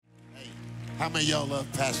How many of y'all love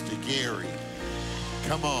Pastor Gary?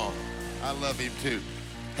 Come on. I love him too.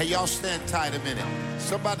 Hey, y'all stand tight a minute.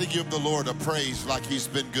 Somebody give the Lord a praise like he's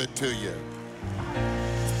been good to you.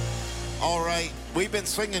 All right, we've been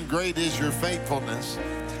singing Great Is Your Faithfulness.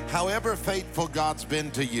 However faithful God's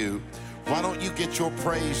been to you, why don't you get your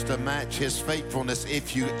praise to match his faithfulness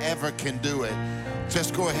if you ever can do it?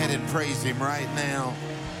 Just go ahead and praise him right now.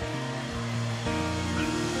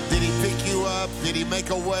 Did he pick you up? Did he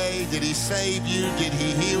make a way? Did he save you? Did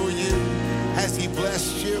he heal you? Has he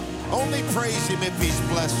blessed you? Only praise him if he's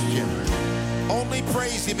blessed you. Only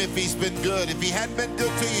praise him if he's been good. If he hadn't been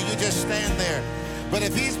good to you, you just stand there. But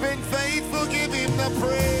if he's been faithful, give him the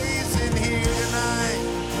praise in here tonight.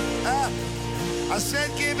 I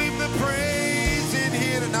said give him the praise in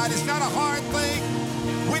here tonight. It's not a hard thing.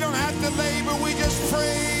 We don't have to labor. We just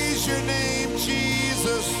praise your name,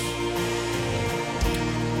 Jesus.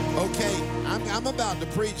 Okay, I'm about to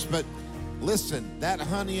preach, but listen, that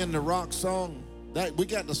Honey in the Rock song, that we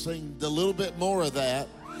got to sing a little bit more of that,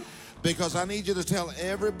 because I need you to tell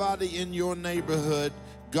everybody in your neighborhood,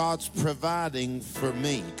 God's providing for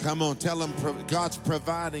me. Come on, tell them God's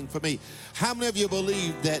providing for me. How many of you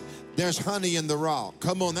believe that there's honey in the rock?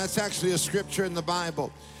 Come on, that's actually a scripture in the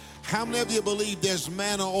Bible. How many of you believe there's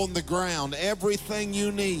manna on the ground, everything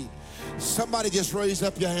you need? Somebody just raise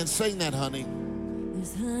up your hand, sing that, honey.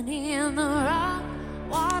 There's honey in the rock,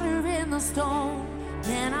 water in the stone,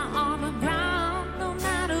 manna on the ground, no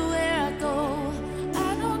matter where I go.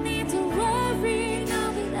 I don't need to worry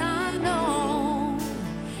now that I know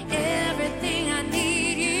everything I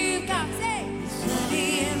need you got. There's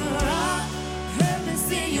honey in the rock, purpose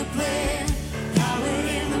in your plan, power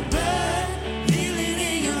in the blood, healing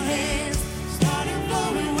in your hands, starting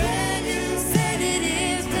flowing when you said it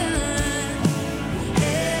is done.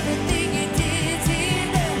 Everything you did's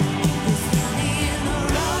enough. There's honey in the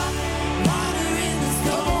rock, water in the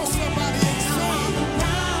stone, Somebody on the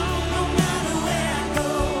ground, no matter where I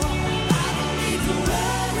go. I don't need to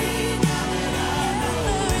worry now that I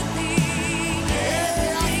know everything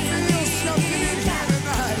feel something in here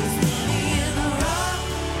tonight. honey in the rock,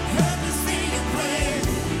 purpose in your plan,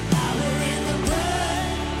 power in the blood,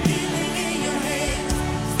 healing in your hands,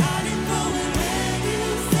 starting flowing when you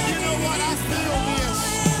said You know what? I feel this.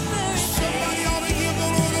 Somebody ought to give the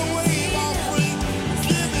Lord a wave offering.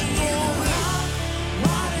 Give him glory.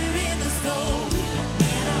 water in the stove,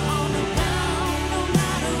 manna on the ground, no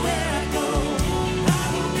matter where I go. I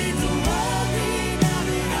don't need to worry now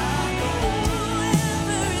that I know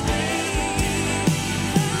everything.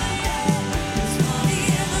 There's honey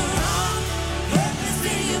in the rock, purpose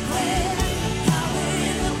in your plan, power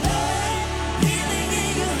in the blood, healing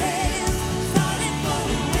in your hands, starting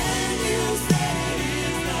flowing when you said it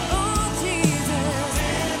is done. Oh Jesus,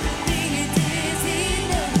 everything you did is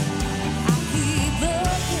enough. I keep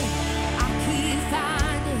looking, I keep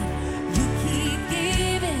finding, you keep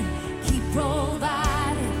giving, keep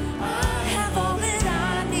providing. I have all that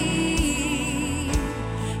I need.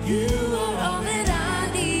 You are all that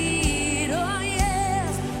I need. Oh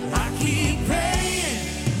yes, I keep praying,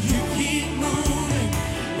 you keep moving.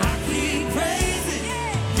 I keep praising,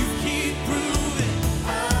 you keep proving. I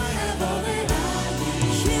have all that I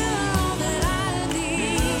need. You're all that I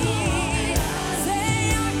need. Say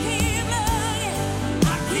I keep looking,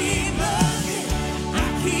 I keep looking, I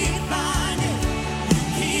keep finding. You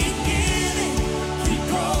keep giving, keep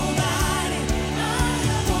providing. I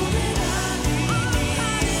have all that I need.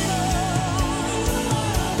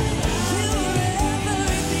 You're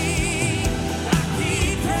everything. I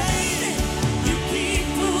keep praising, you keep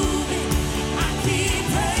moving. I keep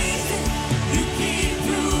praising, you keep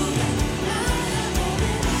proving. I have all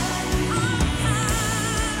that I need.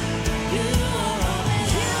 You are all that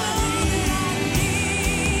I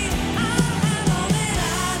need. I have all that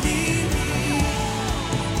I need.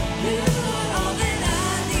 You are all that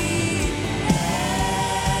I need.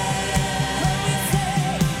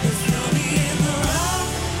 There's honey in the rock,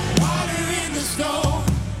 water in the stone,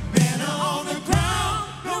 manna on the ground,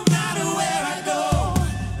 no matter where I go.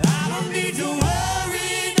 I don't need to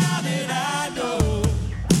worry now that I know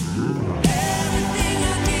everything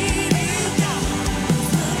I need you got.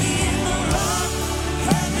 There's honey in the rock,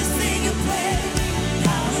 purpose in your plan,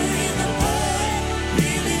 power in the blood,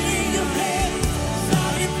 healing in your hands,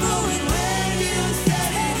 starting flowing when you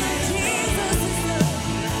said it is.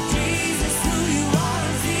 Jesus, who you are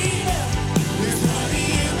is enough. There's honey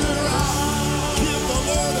in the rock. Give the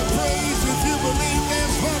Lord a praise if you believe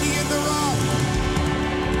there's honey in the rock.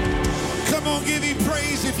 Come on, give him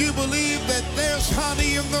praise if you believe that there's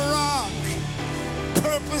honey in the rock.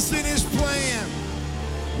 Purpose in his plan.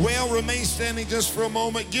 Well, remain standing just for a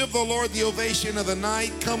moment. Give the Lord the ovation of the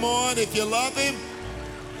night. Come on, if you love him.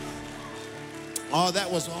 Oh, that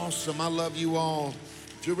was awesome. I love you all.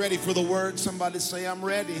 If you're ready for the word, somebody say, I'm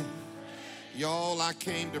ready. Y'all, I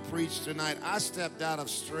came to preach tonight. I stepped out of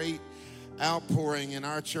straight outpouring in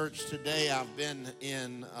our church today. I've been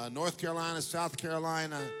in North Carolina, South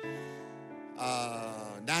Carolina,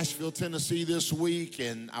 Nashville, Tennessee this week,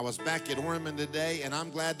 and I was back at Ormond today, and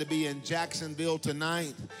I'm glad to be in Jacksonville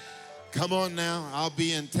tonight. Come on now. I'll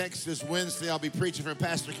be in Texas Wednesday. I'll be preaching for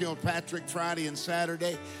Pastor Kilpatrick Friday and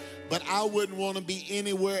Saturday. But I wouldn't want to be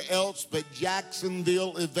anywhere else but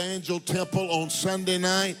Jacksonville Evangel Temple on Sunday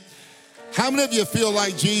night. How many of you feel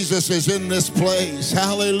like Jesus is in this place?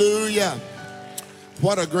 Hallelujah.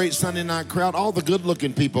 What a great Sunday night crowd. All the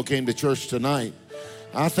good-looking people came to church tonight.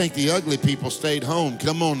 I think the ugly people stayed home.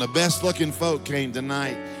 Come on, the best-looking folk came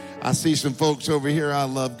tonight. I see some folks over here I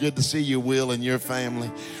love. Good to see you, Will, and your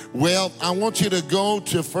family. Well, I want you to go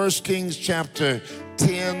to 1 Kings chapter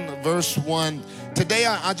 10, verse 1. Today,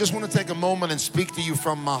 I just want to take a moment and speak to you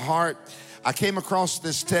from my heart. I came across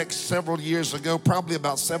this text several years ago, probably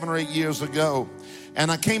about 7 or 8 years ago.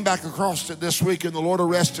 And I came back across it this week, and the Lord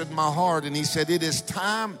arrested my heart. And he said, it is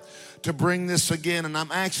time to bring this again. And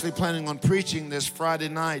I'm actually planning on preaching this Friday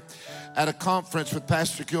night at a conference with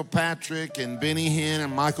Pastor Kilpatrick and Benny Hinn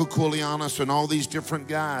and Michael Koulianos and all these different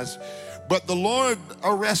guys. But the Lord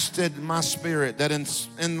arrested my spirit that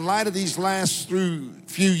in light of these last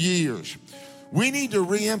few years, we need to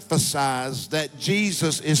reemphasize that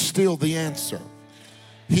Jesus is still the answer.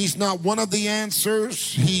 He's not one of the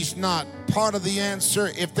answers. He's not part of the answer.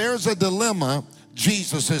 If there's a dilemma,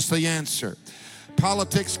 Jesus is the answer.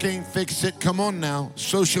 Politics can't fix it. Come on now.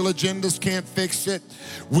 Social agendas can't fix it.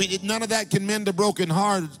 None of that can mend a broken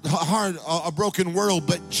heart, a broken world,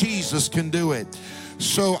 but Jesus can do it.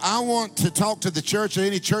 So I want to talk to the church.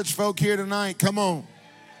 Any church folk here tonight? Come on.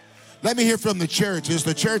 Let me hear from the church. Is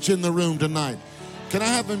the church in the room tonight? Can I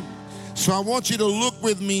have him? So I want you to look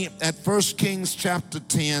with me at 1 Kings chapter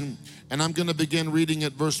 10, and I'm going to begin reading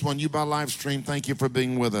at verse 1. You by live stream, thank you for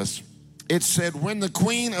being with us. It said, when the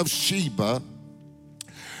queen of Sheba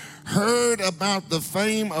heard about the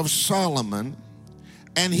fame of Solomon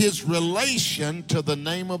and his relation to the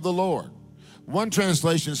name of the Lord. One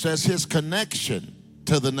translation says his connection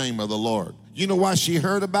to the name of the Lord. You know why she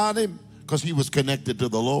heard about him? Because he was connected to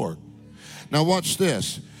the Lord. Now watch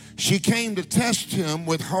this. She came to test him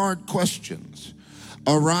with hard questions.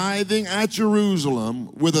 Arriving at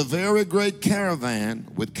Jerusalem with a very great caravan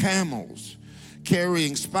with camels,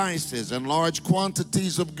 carrying spices and large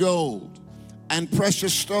quantities of gold and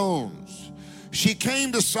precious stones. She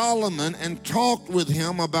came to Solomon and talked with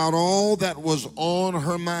him about all that was on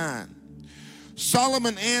her mind.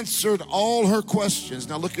 Solomon answered all her questions.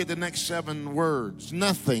 Now look at the next 7 words.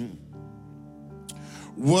 Nothing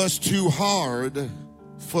was too hard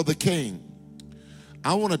for the king.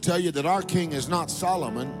 I want to tell you that our king is not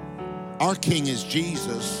Solomon. Our king is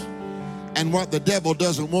Jesus. And what the devil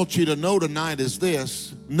doesn't want you to know tonight is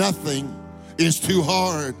this: nothing is too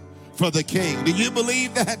hard for the king. Do you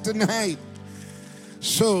believe that tonight?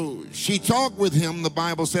 So she talked with him, the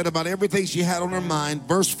Bible said, about everything she had on her mind.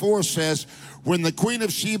 Verse 4 says, when the queen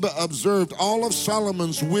of Sheba observed all of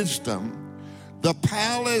Solomon's wisdom, the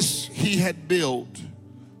palace he had built,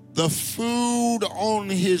 the food on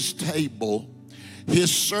his table, his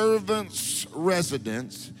servants'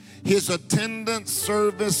 residence, his attendants'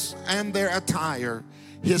 service and their attire,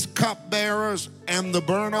 his cupbearers and the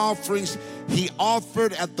burnt offerings he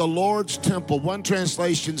offered at the Lord's temple. One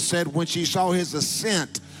translation said when she saw his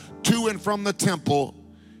ascent to and from the temple,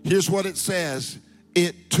 here's what it says: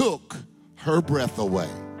 it took her breath away.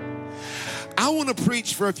 I want to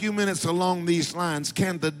preach for a few minutes along these lines.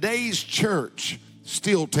 Can today's church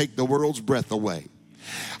still take the world's breath away?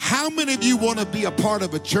 How many of you want to be a part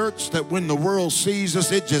of a church that when the world sees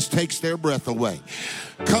us, it just takes their breath away?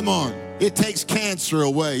 Come on. It takes cancer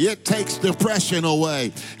away. It takes depression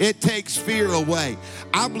away. It takes fear away.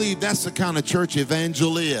 I believe that's the kind of church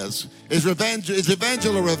Evangel is. Is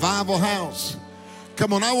Evangel a revival house?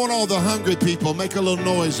 Come on, I want all the hungry people. Make a little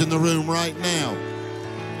noise in the room right now.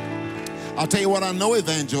 I'll tell you what I know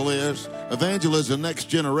Evangel is. Evangel is the next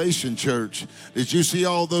generation church. Did you see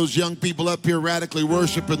all those young people up here radically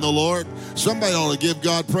worshiping the Lord? Somebody ought to give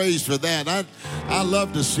God praise for that. I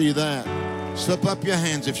love to see that. Slip up your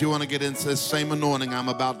hands if you want to get into this same anointing I'm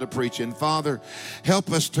about to preach in. Father,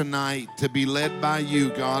 help us tonight to be led by you,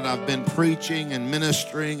 God. I've been preaching and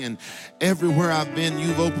ministering, and everywhere I've been,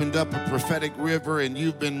 you've opened up a prophetic river, and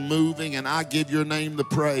you've been moving, and I give your name the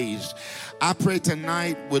praise. I pray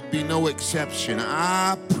tonight would be no exception.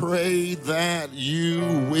 I pray that you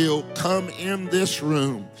will come in this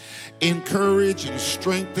room, encourage and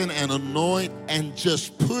strengthen and anoint and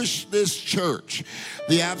just push this church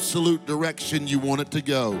the absolute direction you want it to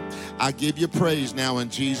go. I give you praise now in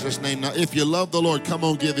Jesus' name. Now, if you love the Lord, come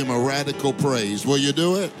on, give him a radical praise. Will you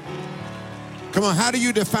do it? Come on, how do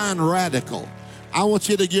you define radical? I want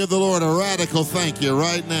you to give the Lord a radical thank you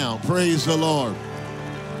right now. Praise the Lord.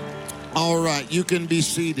 All right, you can be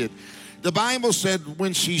seated. The Bible said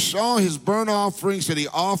when she saw his burnt offerings that he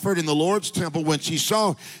offered in the Lord's temple, when she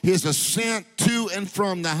saw his ascent to and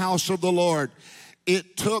from the house of the Lord,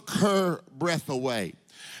 it took her breath away.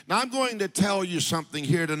 Now, I'm going to tell you something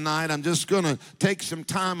here tonight. I'm just going to take some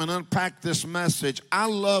time and unpack this message. I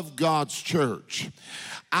love God's church.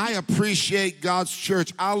 I appreciate God's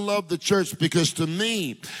church. I love the church because to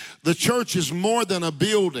me, the church is more than a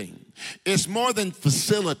building. It's more than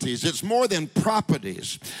facilities. It's more than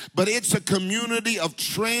properties. But it's a community of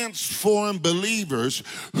transformed believers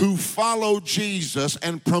who follow Jesus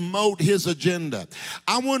and promote his agenda.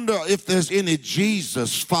 I wonder if there's any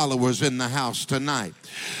Jesus followers in the house tonight.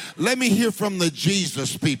 Let me hear from the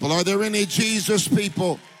Jesus people. Are there any Jesus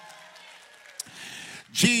people?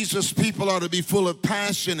 Jesus people are to be full of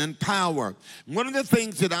passion and power. One of the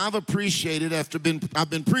things that I've appreciated after I've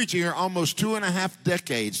been preaching here almost 2.5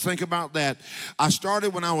 decades. Think about that. I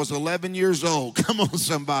started when I was 11 years old. Come on,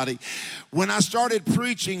 somebody. When I started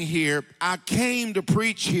preaching here, I came to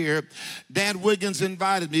preach here. Dad Wiggins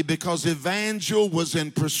invited me because Evangel was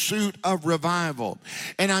in pursuit of revival.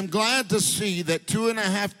 And I'm glad to see that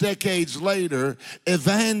 2.5 decades later,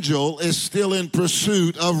 Evangel is still in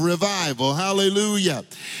pursuit of revival. Hallelujah.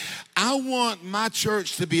 I want my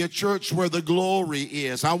church to be a church where the glory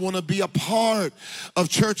is. I want to be a part of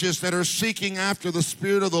churches that are seeking after the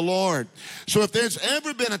Spirit of the Lord. So if there's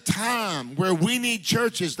ever been a time where we need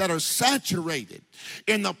churches that are saturated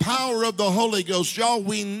in the power of the Holy Ghost, y'all,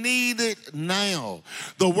 we need it now.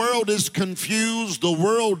 The world is confused. The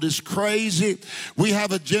world is crazy. We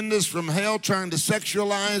have agendas from hell trying to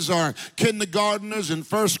sexualize our kindergartners and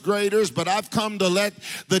first graders, but I've come to let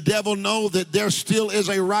the devil know that there still is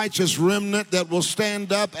a righteous remnant that will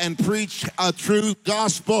stand up and preach a true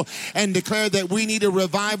gospel and declare that we need a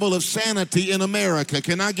revival of sanity in America.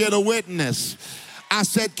 Can I get a witness? I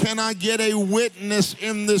said, can I get a witness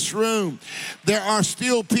in this room? There are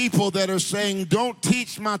still people that are saying, don't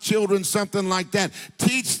teach my children something like that.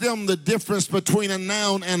 Teach them the difference between a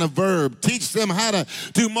noun and a verb. Teach them how to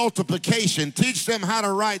do multiplication. Teach them how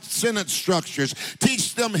to write sentence structures.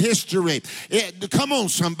 Teach them history. Come on,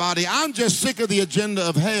 somebody. I'm just sick of the agenda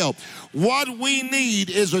of hell. What we need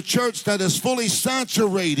is a church that is fully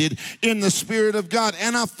saturated in the Spirit of God.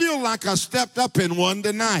 And I feel like I stepped up in one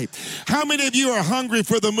tonight. How many of you are hungry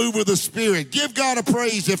for the move of the Spirit? Give God a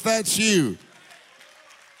praise if that's you.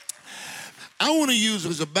 I want to use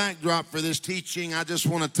as a backdrop for this teaching. I just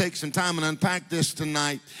want to take some time and unpack this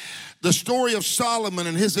tonight. The story of Solomon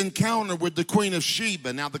and his encounter with the Queen of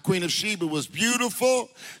Sheba. Now, the Queen of Sheba was beautiful.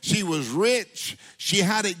 She was rich. She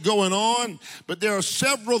had it going on. But there are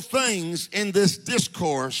several things in this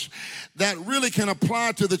discourse that really can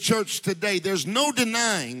apply to the church today. There's no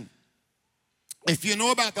denying, if you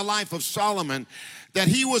know about the life of Solomon, that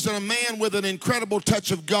he was a man with an incredible touch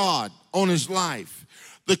of God on his life.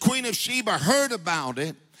 The Queen of Sheba heard about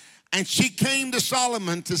it, and she came to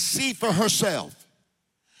Solomon to see for herself.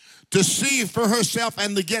 To see for herself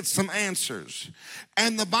and to get some answers.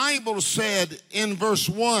 And the Bible said in verse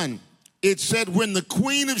 1, it said, when the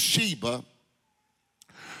Queen of Sheba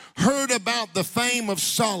heard about the fame of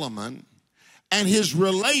Solomon and his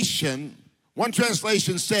relation, one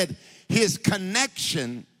translation said, his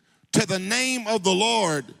connection to the name of the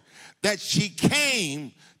Lord, that she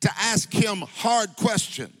came to ask him hard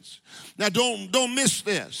questions. Now don't miss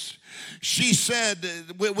this. She said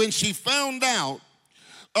when she found out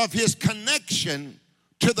of his connection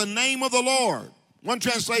to the name of the Lord. One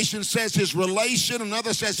translation says his relation,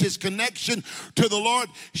 another says his connection to the Lord.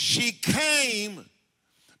 She came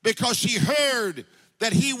because she heard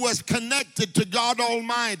that he was connected to God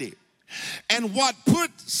Almighty. And what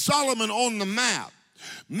put Solomon on the map,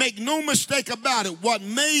 make no mistake about it, what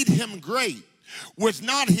made him great was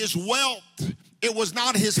not his wealth, it was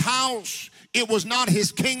not his house, It was not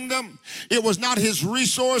his kingdom. It was not his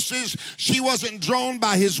resources. She wasn't drawn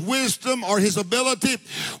by his wisdom or his ability.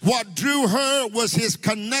 What drew her was his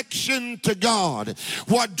connection to God.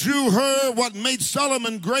 What drew her, what made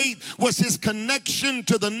Solomon great, was his connection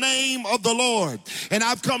to the name of the Lord. And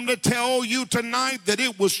I've come to tell you tonight that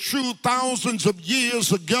it was true thousands of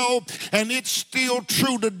years ago, and it's still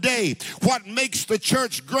true today. What makes the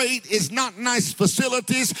church great is not nice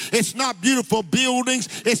facilities. It's not beautiful buildings.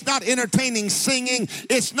 It's not entertaining singing.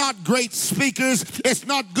 It's not great speakers. It's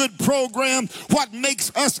not good program. What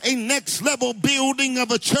makes us a next level building of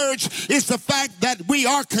a church is the fact that we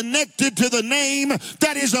are connected to the name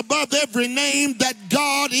that is above every name, that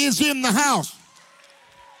God is in the house.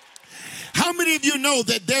 How many of you know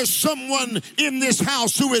that there's someone in this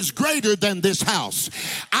house who is greater than this house?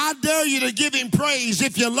 I dare you to give him praise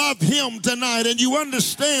if you love him tonight and you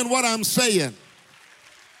understand what I'm saying.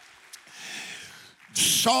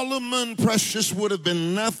 Solomon, precious, would have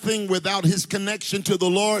been nothing without his connection to the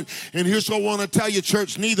Lord. And here's what I want to tell you,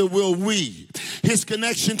 church, neither will we. His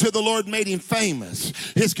connection to the Lord made him famous.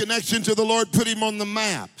 His connection to the Lord put him on the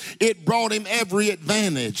map. It brought him every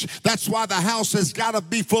advantage. That's why the house has got to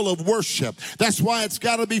be full of worship. That's why it's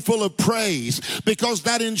got to be full of praise, because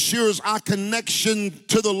that ensures our connection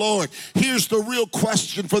to the Lord. Here's the real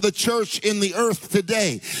question for the church in the earth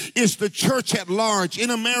today. Is the church at large in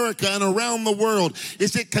America and around the world,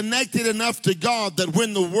 is it connected enough to God that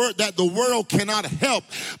when the world cannot help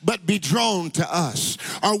but be drawn to us?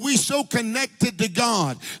 Are we so connected to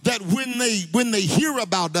God that when they hear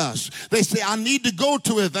about us, they say, I need to go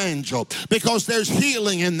to Evangel because there's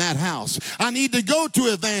healing in that house. I need to go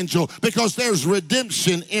to Evangel because there's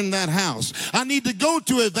redemption in that house. I need to go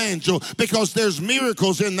to Evangel because there's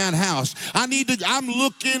miracles in that house. I'm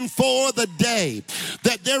looking for the day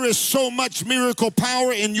that there is so much miracle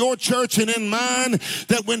power in your church and in mine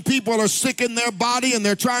that when people are sick in their body and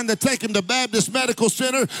they're trying to take them to Baptist Medical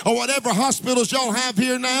Center or whatever hospitals y'all have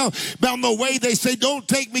here now, on the way they say, don't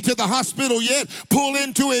take me to the hospital yet, pull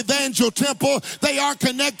into Evangel Temple. They are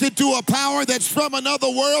connected to a power that's from another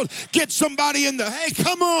world. Get somebody in there. Hey,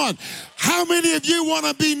 come on. How many of you want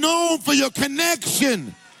to be known for your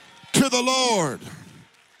connection to the Lord?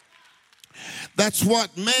 That's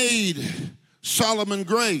what made Solomon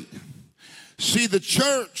great. See, the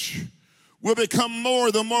church will become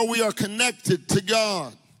more the more we are connected to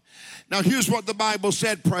God. Now, here's what the Bible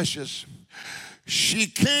said, precious. She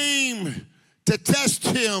came to test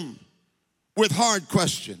him with hard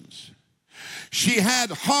questions. She had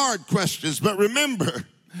hard questions, but remember,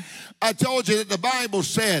 I told you that the Bible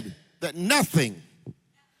said that nothing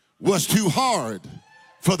was too hard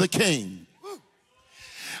for the king.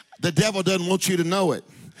 The devil doesn't want you to know it,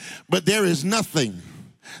 but there is nothing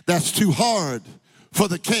that's too hard for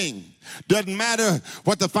the king. Doesn't matter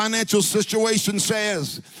what the financial situation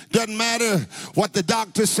says. Doesn't matter what the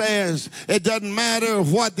doctor says. It doesn't matter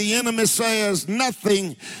what the enemy says.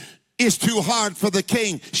 Nothing is too hard for the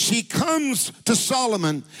king. She comes to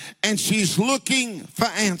Solomon and she's looking for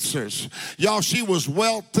answers. Y'all, she was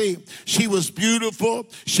wealthy. She was beautiful.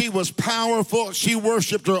 She was powerful. She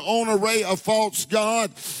worshiped her own array of false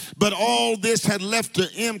gods. But all this had left her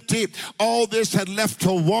empty. All this had left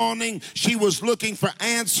her wanting. She was looking for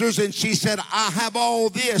answers, and she said, I have all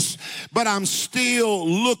this, but I'm still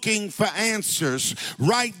looking for answers.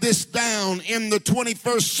 Write this down. In the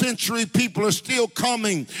 21st century, people are still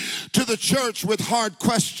coming to the church with hard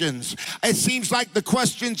questions. It seems like the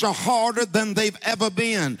questions are harder than they've ever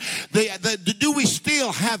been. Do we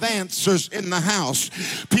still have answers in the house?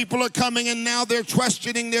 People are coming and now they're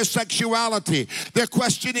questioning their sexuality. They're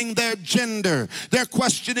questioning their gender. They're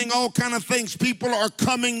questioning all kind of things. People are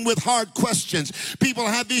coming with hard questions. People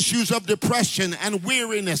have issues of depression and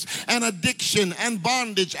weariness and addiction and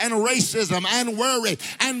bondage and racism and worry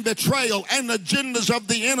and betrayal and agendas of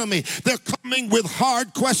the enemy. They're coming with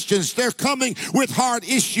hard questions. They're coming with hard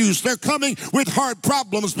issues. They're coming with hard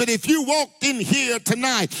problems. But if you walked in here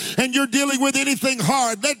tonight and you're dealing with anything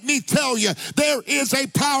hard, let me tell you, there is a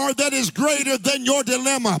power that is greater than your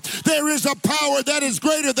dilemma. There is a power that is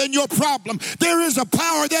greater than your problem. There is a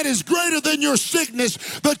power that is greater than your sickness.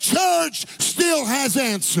 The church still has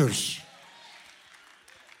answers.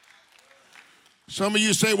 Some of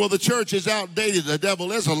you say, well, the church is outdated. The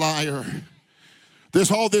devil is a liar. There's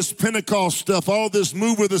all this Pentecost stuff, all this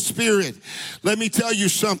move of the Spirit. Let me tell you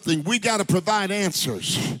something. We got to provide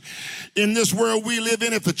answers. In this world we live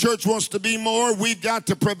in, if the church wants to be more, we've got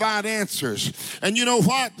to provide answers. And you know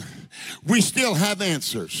what? We still have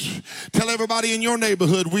answers. Tell everybody in your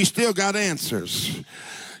neighborhood, we still got answers.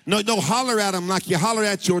 No, holler at them like you holler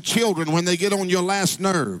at your children when they get on your last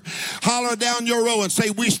nerve. Holler down your row and say,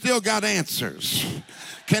 we still got answers.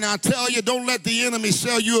 Can I tell you, don't let the enemy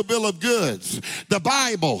sell you a bill of goods. The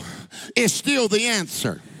Bible is still the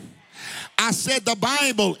answer. I said the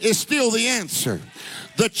Bible is still the answer.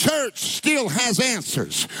 The church still has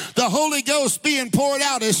answers. The Holy Ghost being poured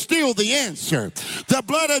out is still the answer. The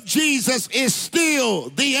blood of Jesus is still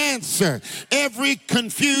the answer. Every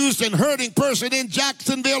confused and hurting person in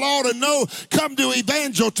Jacksonville ought to know, come to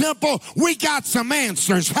Evangel Temple, we got some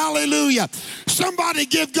answers. Hallelujah. Somebody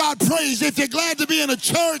give God praise if you're glad to be in a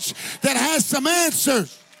church that has some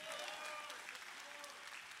answers.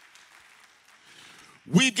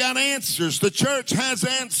 We've got answers. The church has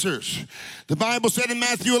answers. The Bible said in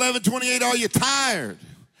Matthew 11:28, are you tired?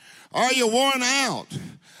 Are you worn out?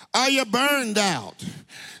 Are you burned out?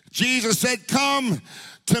 Jesus said, come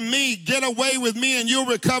to me, get away with me, and you'll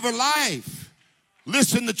recover life.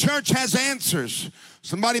 Listen, the church has answers.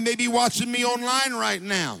 Somebody may be watching me online right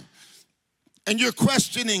now, and you're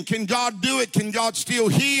questioning, can God do it? Can God still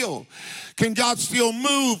heal? Can God still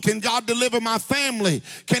move? Can God deliver my family?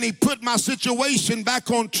 Can he put my situation back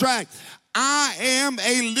on track? I am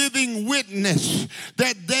a living witness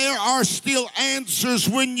that there are still answers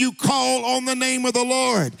when you call on the name of the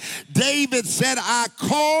Lord. David said, I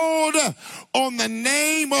called on the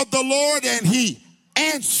name of the Lord and he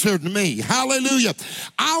answered me. Hallelujah.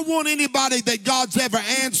 I want anybody that God's ever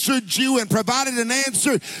answered you and provided an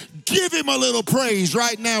answer, give him a little praise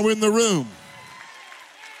right now in the room.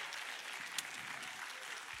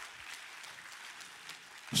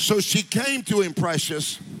 So she came to him,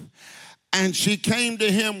 precious, and she came to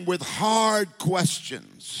him with hard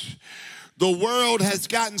questions. The world has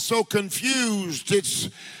gotten so confused. It's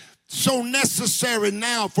so necessary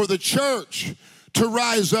now for the church to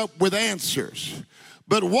rise up with answers.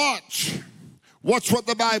 But watch what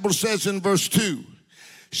the Bible says in verse 2.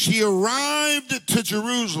 She arrived to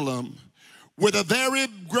Jerusalem with a very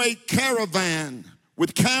great caravan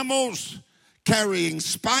with camels carrying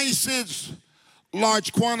spices,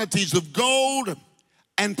 large quantities of gold,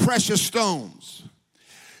 and precious stones.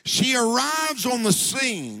 She arrives on the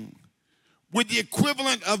scene with the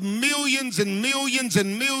equivalent of millions and millions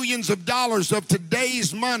and millions of dollars of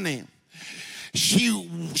today's money.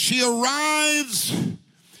 She arrives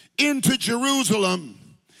into Jerusalem,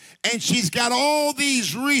 and she's got all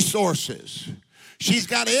these resources. She's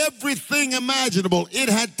got everything imaginable. It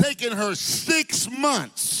had taken her 6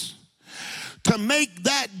 months to make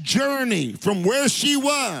that journey from where she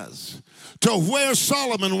was to where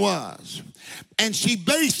Solomon was. And she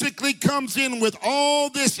basically comes in with all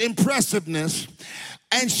this impressiveness,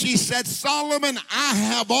 and she said, Solomon, I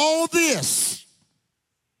have all this.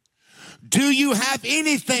 Do you have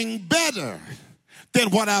anything better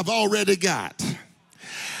than what I've already got?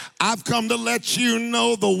 I've come to let you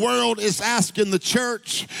know the world is asking the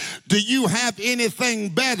church, do you have anything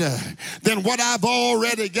better than what I've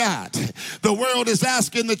already got? The world is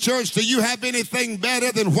asking the church, do you have anything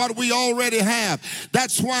better than what we already have?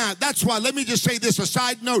 That's why, let me just say this, a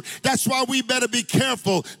side note, that's why we better be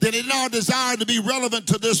careful that in our desire to be relevant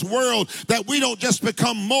to this world, that we don't just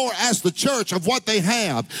become more as the church of what they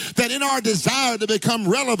have, that in our desire to become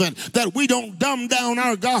relevant, that we don't dumb down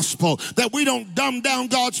our gospel, that we don't dumb down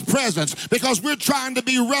God's presence because we're trying to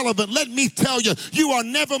be relevant. Let me tell you, you are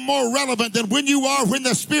never more relevant than when you are when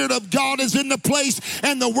the Spirit of God is in the place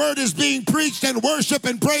and the word is being preached and worship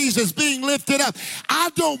and praise is being lifted up. I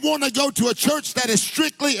don't want to go to a church that is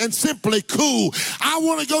strictly and simply cool. I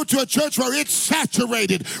want to go to a church where it's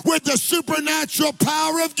saturated with the supernatural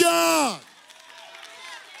power of God.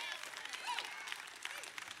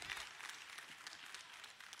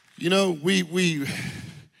 You know, we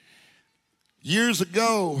years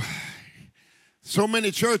ago, so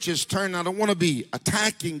many churches turned, I don't want to be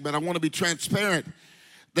attacking, but I want to be transparent.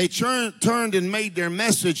 They turned and made their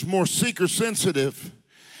message more seeker sensitive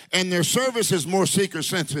and their services more seeker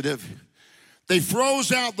sensitive. They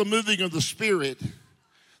froze out the moving of the Spirit.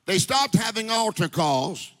 They stopped having altar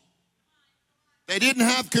calls. They didn't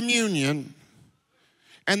have communion.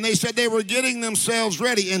 And they said they were getting themselves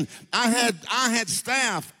ready. And I had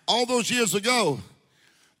staff all those years ago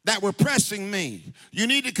that were pressing me. You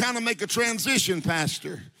need to kind of make a transition,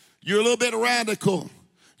 Pastor. You're a little bit radical.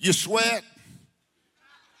 You sweat.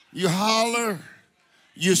 You holler.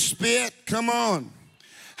 You spit. Come on.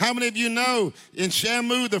 How many of you know in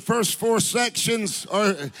Shamu, the first 4 sections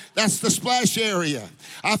that's the splash area?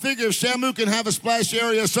 I figure if Shamu can have a splash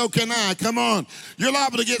area, so can I. Come on. You're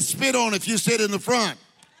liable to get spit on if you sit in the front.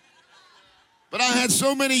 But I had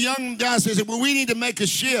so many young guys that said, well, we need to make a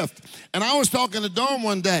shift. And I was talking to Dawn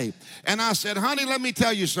one day, and I said, honey, let me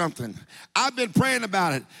tell you something. I've been praying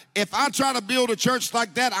about it. If I try to build a church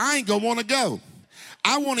like that, I ain't going to want to go.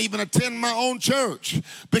 I won't even attend my own church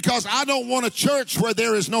because I don't want a church where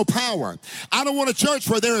there is no power. I don't want a church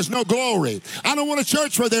where there is no glory. I don't want a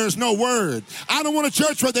church where there is no word. I don't want a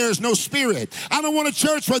church where there is no spirit. I don't want a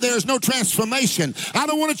church where there is no transformation. I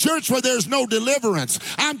don't want a church where there is no deliverance.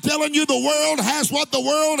 I'm telling you, the world has what the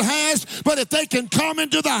world has, but if they can come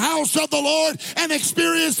into the house of the Lord and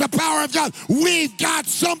experience the power of God, we've got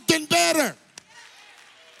something better.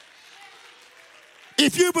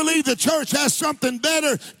 If you believe the church has something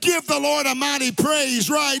better, give the Lord a mighty praise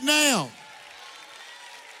right now.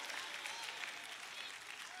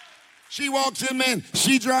 She walks in, man.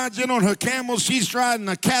 She drives in on her camel. She's riding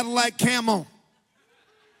a Cadillac Camel.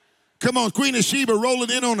 Come on, Queen of Sheba rolling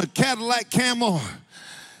in on a Cadillac Camel.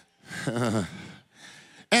 And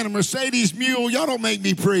a Mercedes Mule. Y'all don't make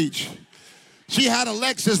me preach. She had a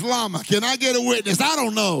Lexus Llama. Can I get a witness? I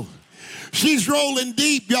don't know. She's rolling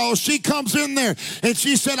deep, y'all. She comes in there and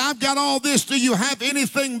she said, I've got all this. Do you have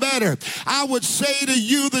anything better? I would say to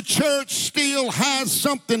you, the church still has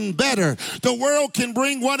something better. The world can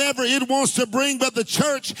bring whatever it wants to bring, but the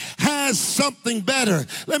church has something better.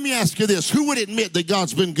 Let me ask you this. Who would admit that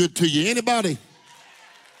God's been good to you? Anybody?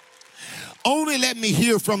 Only let me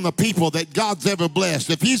hear from the people that God's ever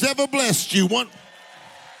blessed. If he's ever blessed you,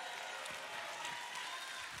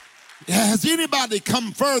 has anybody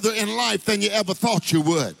come further in life than you ever thought you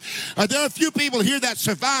would? Are there a few people here that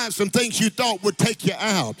survived some things you thought would take you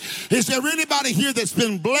out? Is there anybody here that's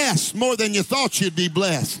been blessed more than you thought you'd be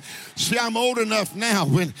blessed? See, I'm old enough now.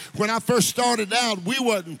 When I first started out, we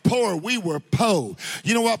wasn't poor, we were po.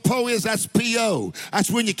 You know what po is? That's P-O. That's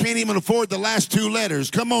when you can't even afford the last two letters.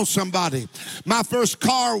 Come on, somebody. My first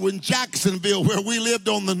car was in Jacksonville, where we lived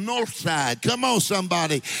on the north side. Come on,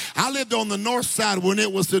 somebody. I lived on the north side when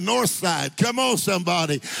it was the north side. Come on,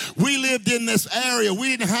 somebody. We lived in this area.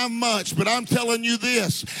 We didn't have much, but I'm telling you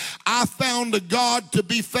this. I found a God to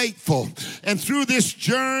be faithful. And through this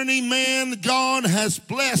journey, man, God has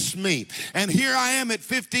blessed me. And here I am at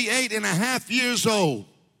 58 and a half years old.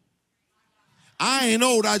 I ain't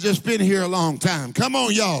old, I just been here a long time. Come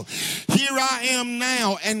on, y'all. Here I am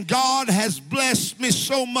now, and God has blessed me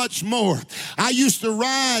so much more. I used to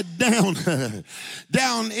ride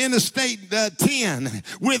down Interstate 10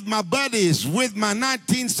 with my buddies, with my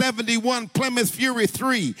 1971 Plymouth Fury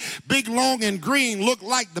 3. Big, long, and green, looked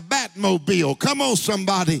like the Batmobile. Come on,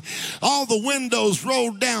 somebody. All the windows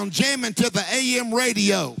rolled down, jamming to the AM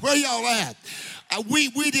radio. Where y'all at? We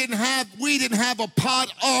didn't have a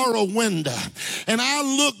pot or a window. And I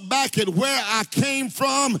look back at where I came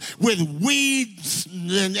from with weeds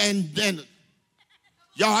and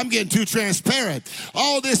y'all, I'm getting too transparent.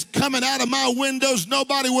 All this coming out of my windows,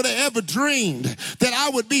 nobody would have ever dreamed that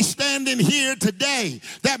I would be standing here today,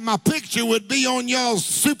 that my picture would be on y'all's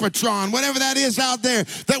Supertron, whatever that is out there,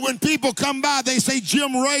 that when people come by, they say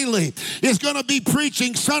Jim Raley is going to be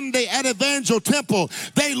preaching Sunday at Evangel Temple.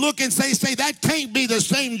 They look and say, that can't be the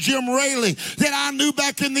same Jim Raley that I knew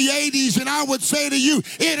back in the 80s. And I would say to you,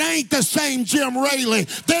 it ain't the same Jim Raley.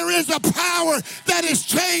 There is a power that has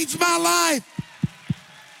changed my life.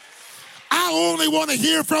 I only want to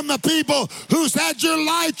hear from the people who's had your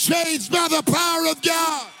life changed by the power of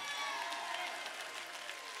God.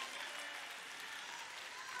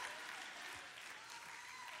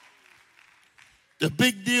 The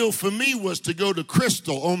big deal for me was to go to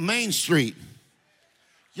Crystal on Main Street.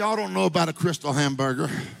 Y'all don't know about a Crystal hamburger.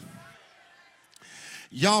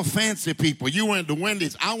 Y'all fancy people. You went to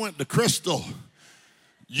Wendy's. I went to Crystal.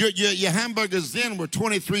 Your hamburgers then were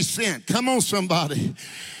 23 cents. Come on, somebody.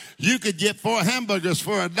 You could get 4 hamburgers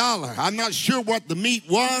for $1. I'm not sure what the meat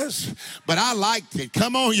was, but I liked it.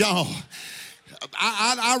 Come on, y'all.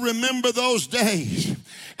 I remember those days.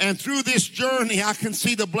 And through this journey, I can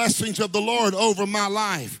see the blessings of the Lord over my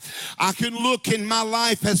life. I can look, and my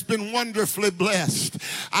life has been wonderfully blessed.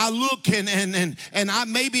 I look and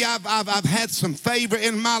maybe I've had some favor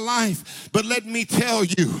in my life, but let me tell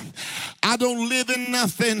you, I don't live in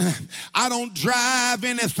nothing. I don't drive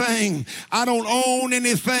anything. I don't own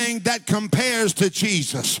anything that compares to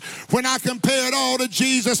Jesus. When I compare it all to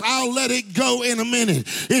Jesus, I'll let it go in a minute.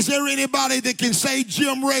 Is there anybody that can say,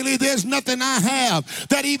 Jim Raley, there's nothing I have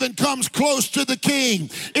that even comes close to the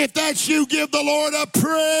King? If that's you, give the Lord a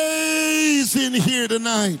praise in here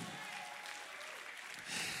tonight.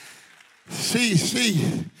 See,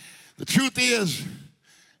 the truth is,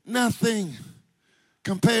 nothing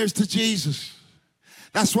compares to Jesus.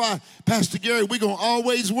 That's why, Pastor Gary, we're going to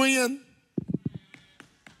always win.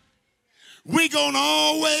 we're going to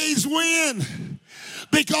always win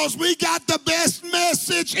because we got the best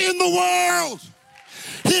message in the world.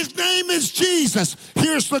 His name is Jesus.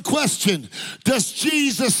 Here's the question. Does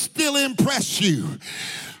Jesus still impress you?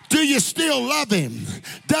 Do you still love him?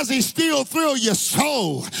 Does he still thrill your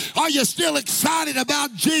soul? Are you still excited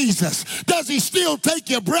about Jesus? Does he still take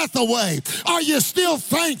your breath away? Are you still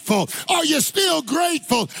thankful? Are you still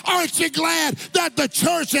grateful? Aren't you glad that the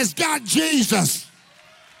church has got Jesus?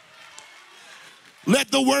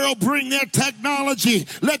 Let the world bring their technology.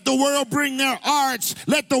 Let the world bring their arts.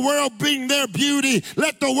 Let the world bring their beauty.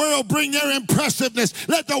 Let the world bring their impressiveness.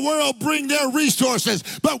 Let the world bring their resources.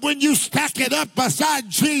 But when you stack it up beside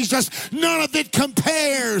Jesus, none of it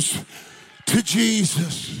compares to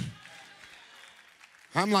Jesus.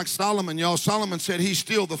 I'm like Solomon, y'all. Solomon said he's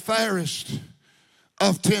still the fairest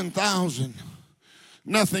of 10,000.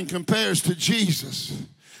 Nothing compares to Jesus.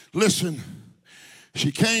 Listen,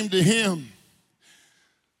 she came to him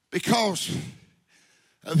because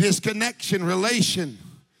of his connection, relation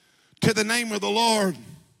to the name of the Lord.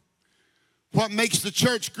 What makes the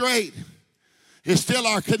church great is still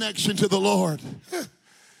our connection to the Lord.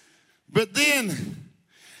 But then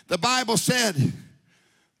the Bible said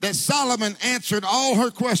that Solomon answered all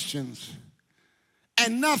her questions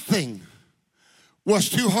and nothing was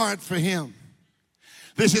too hard for him.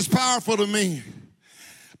 This is powerful to me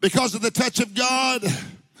because of the touch of God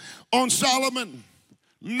on Solomon.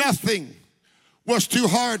 Nothing was too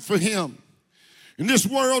hard for him. And this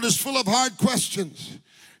world is full of hard questions.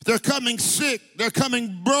 They're coming sick. They're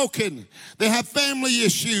coming broken. They have family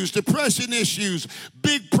issues, depression issues,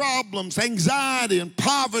 big problems, anxiety and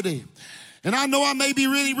poverty. And I know I may be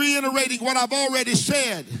really reiterating what I've already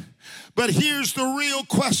said, but here's the real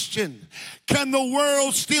question. Can the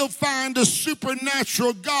world still find a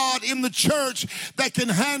supernatural God in the church that can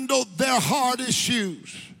handle their hard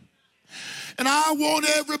issues? And I want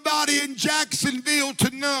everybody in Jacksonville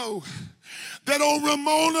to know that on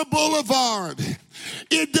Ramona Boulevard,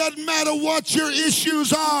 it doesn't matter what your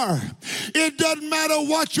issues are. It doesn't matter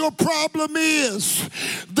what your problem is.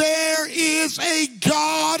 There is a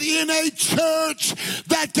God in a church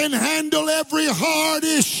that can handle every hard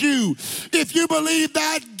issue. If you believe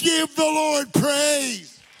that, give the Lord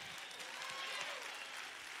praise.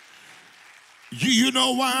 You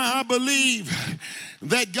know why I believe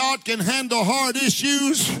that God can handle hard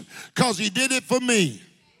issues? Because he did it for me.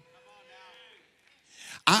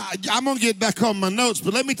 I'm going to get back on my notes,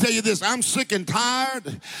 but let me tell you this. I'm sick and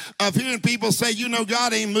tired of hearing people say, you know,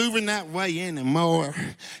 God ain't moving that way anymore.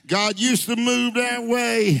 God used to move that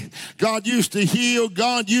way. God used to heal.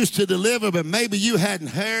 God used to deliver, but maybe you hadn't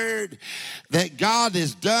heard that God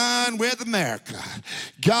is done with America.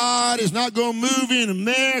 God is not going to move in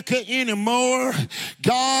America anymore.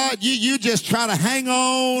 God, you just try to hang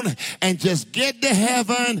on and just get to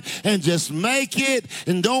heaven and just make it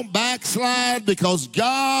and don't backslide because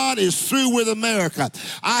God is through with America.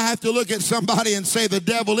 I have to look at somebody and say the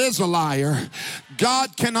devil is a liar.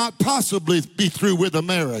 God cannot possibly be through with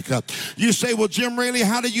America. You say, well, Jim Raley,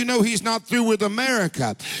 how do you know he's not through with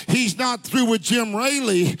America? He's not through with Jim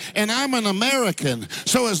Raley, and I'm an American.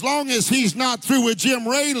 So as long as he's not through with Jim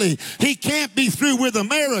Raley, he can't be through with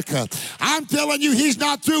America. I'm telling you, he's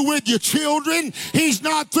not through with your children. He's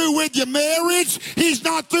not through with your marriage. He's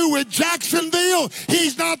not through with Jacksonville.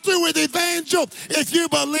 He's not through with Evangel. If you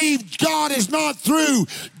believe God is not through,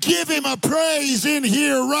 give him a praise in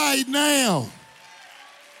here right now.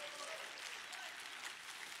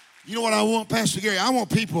 You know what I want, Pastor Gary? I want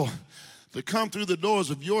people to come through the doors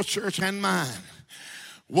of your church and mine,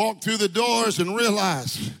 walk through the doors and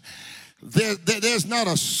realize there's not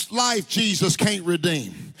a life Jesus can't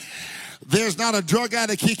redeem. There's not a drug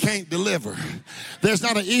addict he can't deliver. There's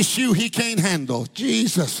not an issue he can't handle.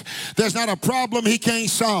 Jesus. There's not a problem he can't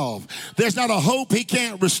solve. There's not a hope he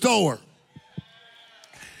can't restore.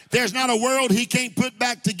 There's not a world he can't put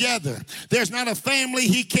back together. There's not a family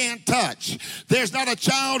he can't touch. There's not a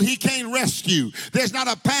child he can't rescue. There's not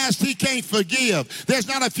a past he can't forgive. There's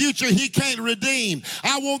not a future he can't redeem.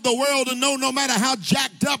 I want the world to know no matter how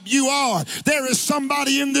jacked up you are, there is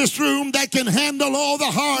somebody in this room that can handle all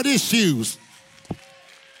the hard issues.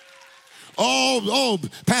 Oh,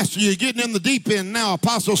 Pastor, you're getting in the deep end now.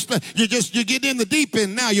 Apostle, you're getting in the deep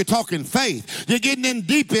end now. You're talking faith. You're getting in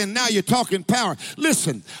deep end now. You're talking power.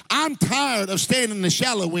 Listen, I'm tired of staying in the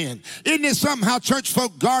shallow end. Isn't it something how church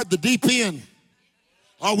folk guard the deep end?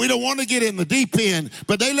 Oh, we don't want to get in the deep end,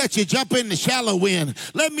 but they let you jump in the shallow end.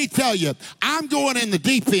 Let me tell you, I'm going in the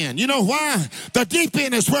deep end. You know why? The deep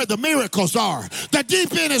end is where the miracles are. The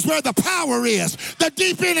deep end is where the power is. The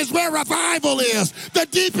deep end is where revival is. The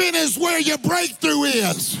deep end is where your breakthrough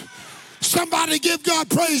is. Somebody give God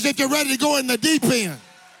praise if you're ready to go in the deep end.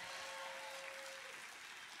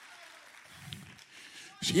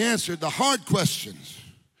 She answered the hard questions.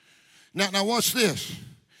 Now watch this.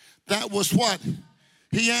 That was what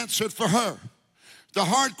he answered for her. The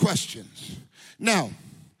hard questions. Now,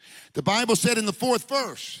 the Bible said in the 4th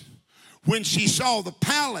verse, when she saw the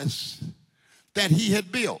palace that he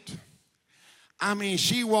had built. I mean,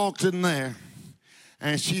 she walked in there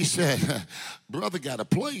and she said, brother got a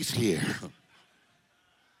place here.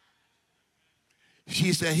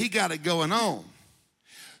 She said, he got it going on.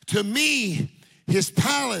 To me, his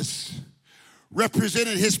palace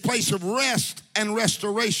represented his place of rest and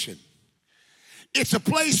restoration. It's a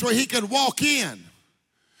place where he could walk in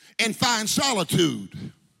and find solitude.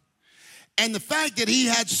 And the fact that he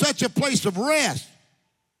had such a place of rest,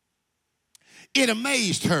 it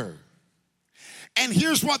amazed her. And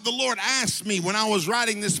here's what the Lord asked me when I was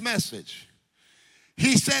writing this message.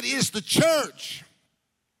 He said, is the church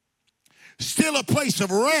still a place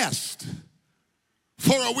of rest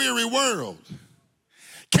for a weary world?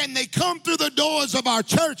 Can they come through the doors of our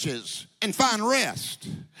churches and find rest?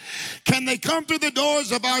 Can they come through the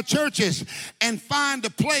doors of our churches and find a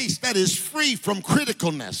place that is free from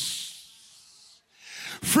criticalness,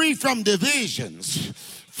 free from divisions,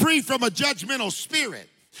 free from a judgmental spirit,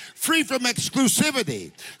 free from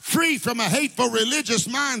exclusivity, free from a hateful religious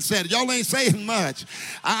mindset? Y'all ain't saying much.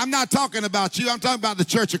 I'm not talking about you. I'm talking about the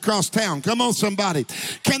church across town. Come on, somebody.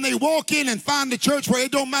 Can they walk in and find a church where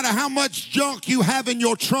it don't matter how much junk you have in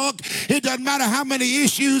your trunk, it doesn't matter how many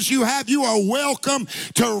issues you have, you are welcome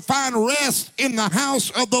to find rest in the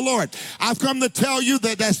house of the Lord? I've come to tell you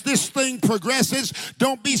that as this thing progresses,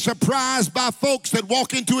 don't be surprised by folks that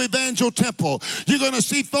walk into Evangel Temple. You're going to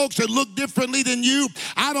see folks that look differently than you.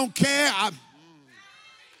 I don't care.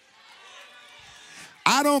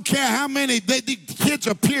 I don't care how many. The kids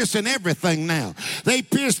are piercing everything now. They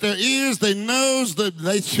pierce their ears, their nose,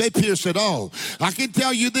 they pierce it all. I can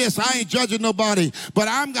tell you this, I ain't judging nobody, but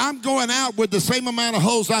I'm going out with the same amount of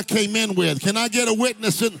holes I came in with. Can I get a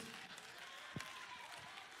witness?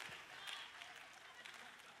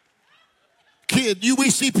 Kid, we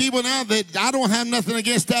see people now that I don't have nothing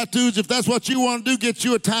against tattoos. If that's what you want to do, get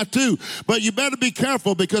you a tattoo. But you better be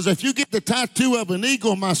careful, because if you get the tattoo of an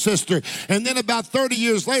eagle, my sister, and then about 30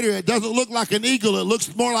 years later, it doesn't look like an eagle, it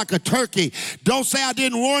looks more like a turkey. Don't say I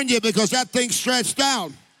didn't warn you, because that thing's stretched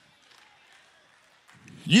out.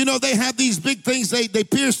 You know, they have these big things, they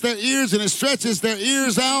pierce their ears and it stretches their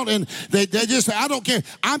ears out, and they just say, I don't care.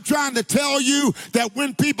 I'm trying to tell you that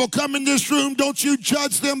when people come in this room, don't you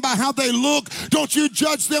judge them by how they look. Don't you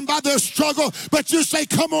judge them by their struggle, but you say,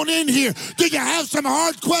 come on in here. Do you have some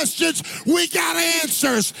hard questions? We got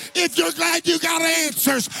answers. If you're glad you got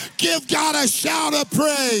answers, give God a shout of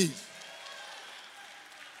praise.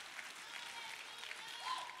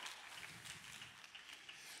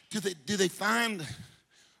 Do they find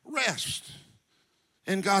rest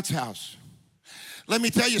in God's house? Let me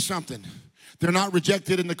tell you something. They're not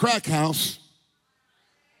rejected in the crack house.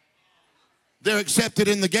 They're accepted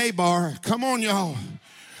in the gay bar. Come on, y'all.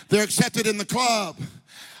 They're accepted in the club.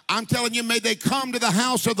 I'm telling you, may they come to the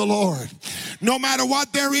house of the Lord. No matter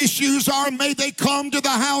what their issues are, may they come to the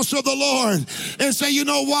house of the Lord and say, you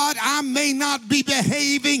know what? I may not be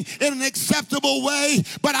behaving in an acceptable way,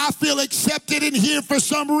 but I feel accepted in here for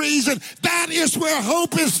some reason. That is where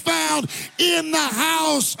hope is found, in the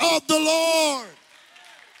house of the Lord.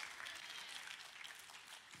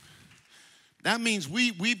 That means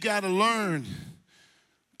we've got to learn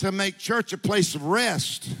to make church a place of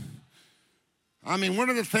rest. I mean, one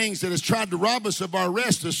of the things that has tried to rob us of our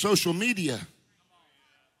rest is social media.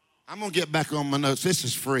 I'm going to get back on my notes. This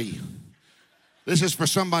is free. This is for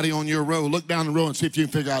somebody on your row. Look down the row and see if you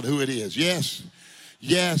can figure out who it is. Yes,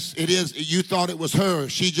 yes, it is. You thought it was her.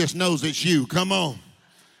 She just knows it's you. Come on.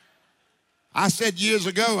 I said years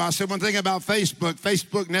ago, one thing about Facebook.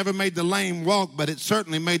 Facebook never made the lame walk, but it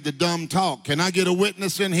certainly made the dumb talk. Can I get a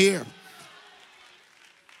witness in here?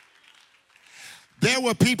 There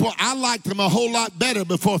were people, I liked them a whole lot better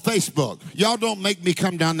before Facebook. Y'all don't make me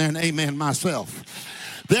come down there and amen myself.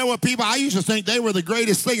 There were people, I used to think they were the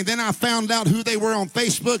greatest thing, and then I found out who they were on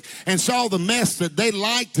Facebook and saw the mess that they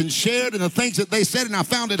liked and shared and the things that they said, and I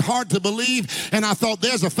found it hard to believe, and I thought,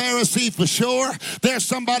 there's a Pharisee for sure. There's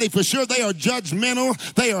somebody for sure. They are judgmental.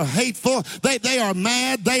 They are hateful. They are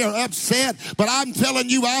mad. They are upset. But I'm telling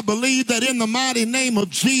you, I believe that in the mighty name of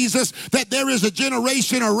Jesus, that there is a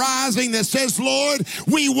generation arising that says, Lord,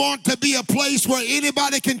 we want to be a place where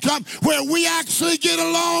anybody can come, where we actually get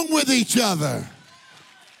along with each other.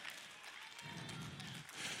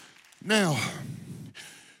 Now,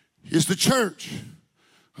 is the church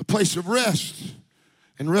a place of rest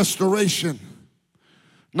and restoration,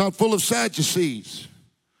 not full of Sadducees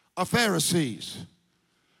or Pharisees.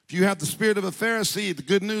 If you have the spirit of a Pharisee, the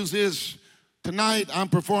good news is tonight I'm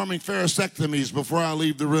performing pharisectomies before I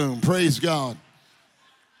leave the room. Praise God.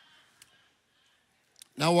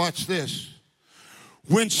 Now watch this.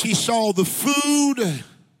 When she saw the food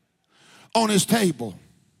on his table,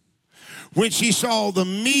 when she saw the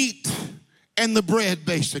meat and the bread,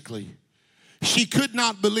 basically, she could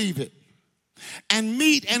not believe it. And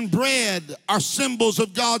meat and bread are symbols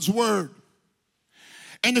of God's word.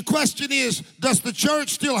 And the question is, does the church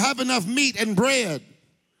still have enough meat and bread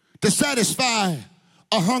to satisfy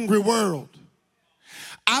a hungry world?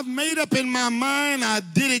 I've made up in my mind, I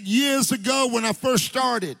did it years ago when I first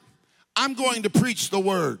started, I'm going to preach the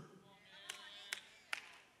word.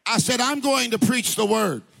 I said, I'm going to preach the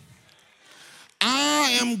word.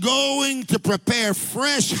 I am going to prepare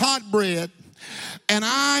fresh hot bread, and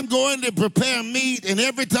I'm going to prepare meat, and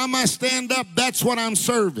every time I stand up, that's what I'm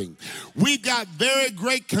serving. We've got very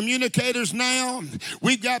great communicators now.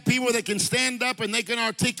 We've got people that can stand up and they can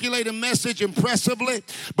articulate a message impressively,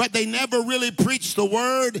 but they never really preach the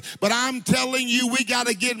word. But I'm telling you, we got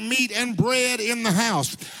to get meat and bread in the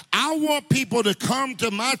house. I want people to come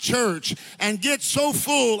to my church and get so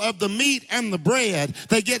full of the meat and the bread,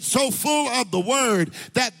 they get so full of the word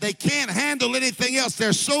that they can't handle anything else.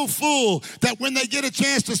 They're so full that when they get a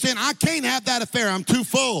chance to sin, I can't have that affair, I'm too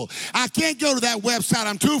full. I can't go to that website,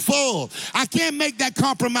 I'm too full. I can't make that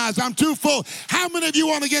compromise, I'm too full. How many of you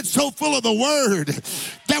want to get so full of the word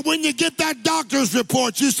that when you get that doctor's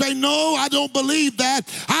report, you say, no, I don't believe that.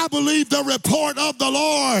 I believe the report of the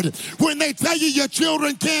Lord. When they tell you your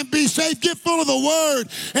children can't be saved, get full of the word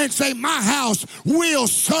and say, my house will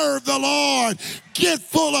serve the Lord. Get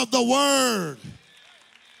full of the word.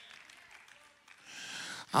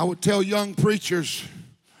 I would tell young preachers,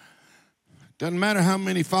 doesn't matter how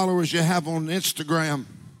many followers you have on Instagram,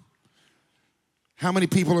 how many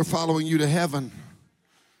people are following you to heaven,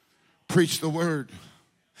 preach the word.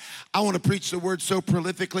 I want to preach the word so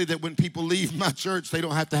prolifically that when people leave my church, they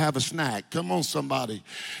don't have to have a snack. Come on, somebody.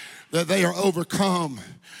 That they are overcome,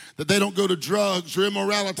 that they don't go to drugs or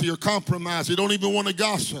immorality or compromise. They don't even want to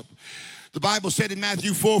gossip. The Bible said in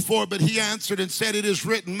Matthew 4:4, but he answered and said, it is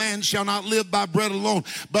written, man shall not live by bread alone,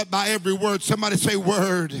 but by every word. Somebody say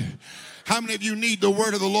word. How many of you need the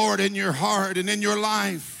word of the Lord in your heart and in your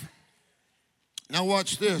life? Now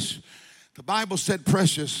watch this. The Bible said,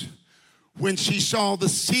 precious, when she saw the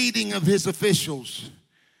seating of his officials,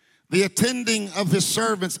 the attending of his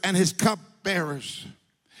servants and his cupbearers.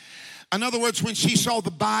 In other words, when she saw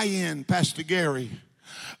the buy-in, Pastor Gary,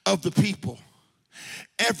 of the people,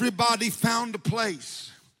 everybody found a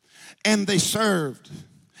place and they served.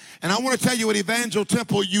 And I want to tell you at Evangel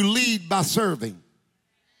Temple, you lead by serving.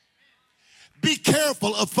 Be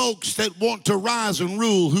careful of folks that want to rise and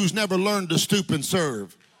rule who's never learned to stoop and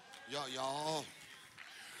serve. Y'all.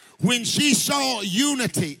 When she saw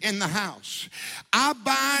unity in the house, I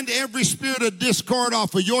bind every spirit of discord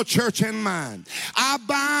off of your church and mine. I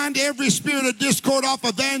bind every spirit of discord off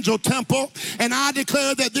of Evangel Temple, and I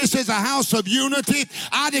declare that this is a house of unity.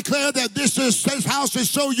 I declare that this house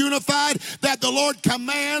is so unified that the Lord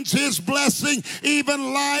commands his blessing,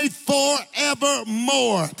 even life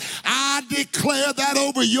forevermore. I declare that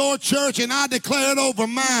over your church, and I declare it over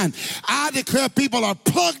mine. I declare people are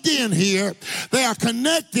plugged in here, they are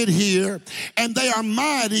connected here, and they are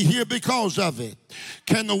mighty here because of it.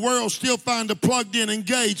 Can the world still find a plugged in,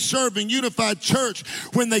 engaged, serving, unified church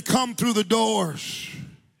when they come through the doors?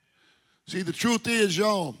 See, the truth is,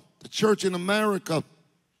 y'all, the church in America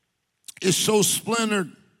is so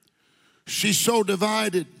splintered. She's so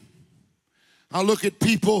divided. I look at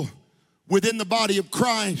people within the body of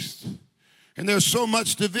Christ, and there's so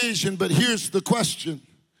much division, but here's the question.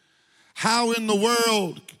 How in the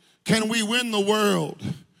world can we win the world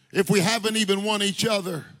if we haven't even won each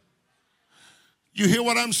other? You hear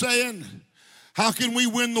what I'm saying? How can we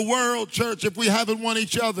win the world, church, if we haven't won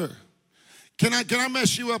each other? Can I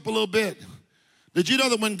mess you up a little bit? Did you know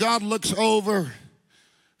that when God looks over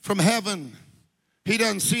from heaven, he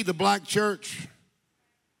doesn't see the black church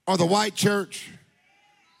or the white church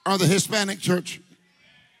or the Hispanic church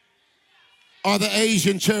or the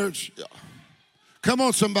Asian church? Come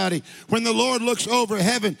on, somebody. When the Lord looks over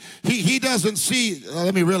heaven, he doesn't see,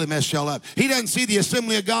 let me really mess y'all up. He doesn't see the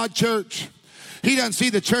Assembly of God church. He doesn't see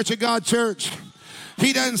the Church of God church.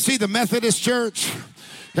 He doesn't see the Methodist church.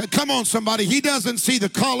 Come on, somebody. He doesn't see the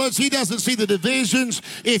colors. He doesn't see the divisions.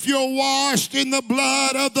 If you're washed in the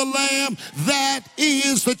blood of the Lamb, that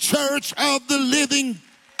is the church of the living.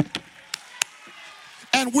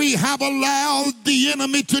 And we have allowed the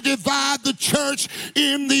enemy to divide the church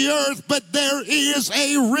in the earth, but there is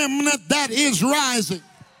a remnant that is rising.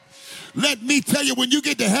 Let me tell you, when you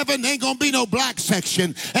get to heaven, ain't gonna be no black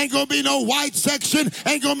section, ain't gonna be no white section,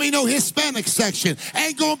 ain't gonna be no Hispanic section,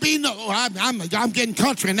 ain't gonna be no, I'm getting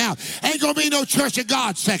country now, ain't gonna be no Church of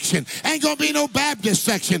God section, ain't gonna be no Baptist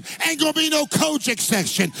section, ain't gonna be no Kojic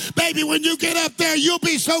section. Baby, when you get up there, you'll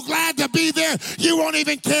be so glad to be there, you won't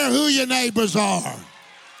even care who your neighbors are.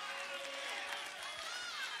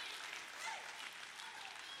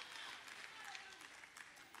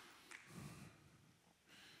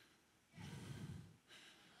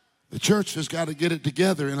 The church has got to get it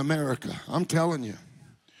together in America. I'm telling you.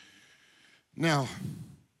 Now,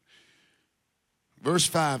 verse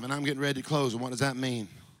 5, and I'm getting ready to close. And what does that mean?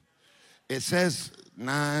 It says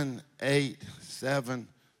 9, 8, 7,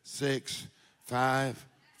 6, 5,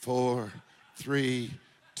 4, 3,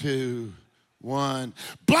 2, 1.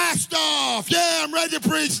 Blast off. Yeah, I'm ready to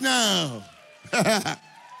preach now.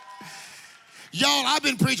 Y'all, I've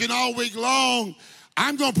been preaching all week long.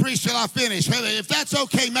 I'm going to preach till I finish. If that's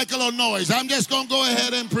okay, make a little noise. I'm just going to go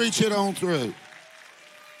ahead and preach it on through.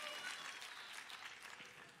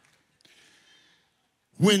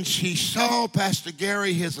 When she saw, Pastor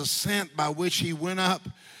Gary, his ascent by which he went up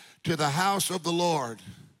to the house of the Lord,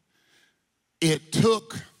 it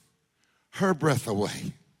took her breath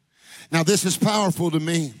away. Now, this is powerful to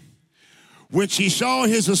me. When she saw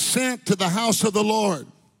his ascent to the house of the Lord,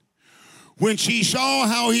 when she saw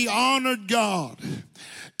how he honored God,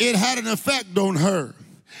 it had an effect on her.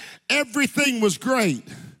 Everything was great.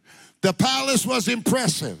 The palace was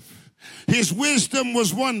impressive. His wisdom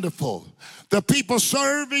was wonderful. The people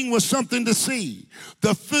serving was something to see.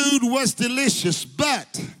 The food was delicious.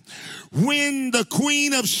 But when the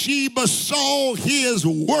Queen of Sheba saw his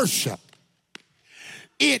worship,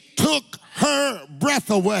 it took her breath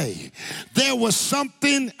away. There was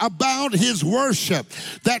something about his worship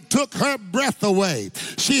that took her breath away.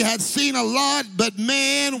 She had seen a lot, but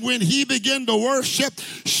man, when he began to worship,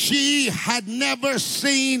 she had never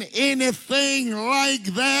seen anything like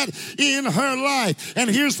that in her life. And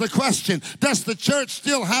here's the question: does the church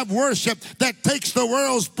still have worship that takes the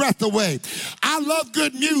world's breath away? I love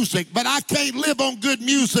good music, but I can't live on good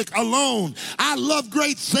music alone. I love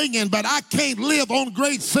great singing, but I can't live on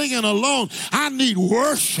great singing alone. I need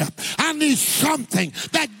worship. I need something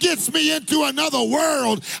that gets me into another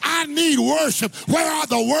world. I need worship. Where are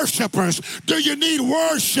the worshipers? Do you need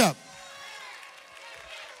worship?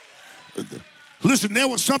 Listen, there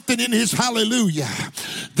was something in his hallelujah.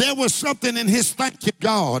 There was something in his thank you,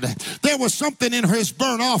 God. There was something in his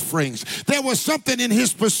burnt offerings. There was something in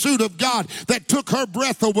his pursuit of God that took her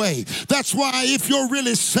breath away. That's why if you're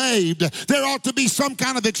really saved, there ought to be some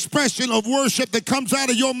kind of expression of worship that comes out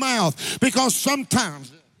of your mouth, because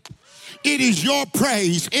sometimes it is your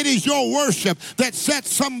praise, it is your worship that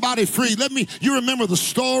sets somebody free. You remember the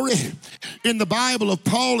story in the Bible of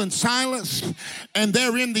Paul and Silas, and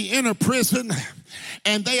they're in the inner prison,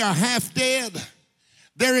 and they are half dead.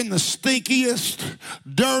 They're in the stinkiest,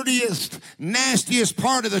 dirtiest, nastiest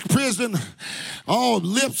part of the prison. All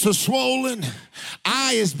lips are swollen,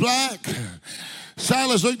 eye is black.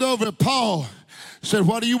 Silas looked over at Paul, said,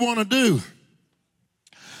 "What do you want to do?"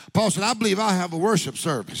 Paul said, "I believe I have a worship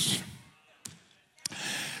service.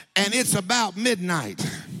 And it's about midnight."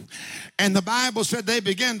 And the Bible said they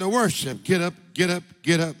began to worship. Get up, get up,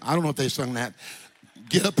 get up. I don't know if they sung that.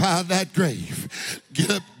 Get up out of that grave.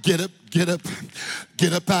 Get up, get up, get up.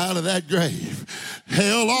 Get up out of that grave.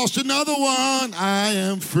 Hell lost another one. I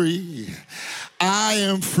am free. I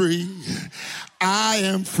am free. I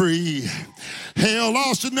am free. Hell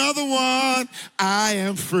lost another one. I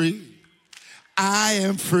am free. I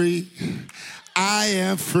am free. I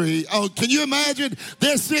am free. Oh, can you imagine?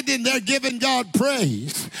 They're sitting there giving God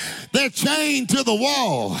praise. They're chained to the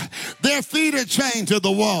wall. Their feet are chained to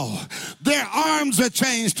the wall. Their arms are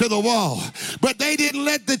chained to the wall. But they didn't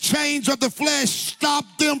let the chains of the flesh stop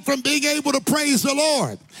them from being able to praise the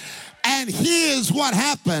Lord. And here's what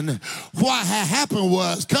happened. What happened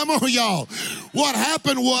was, come on, y'all. What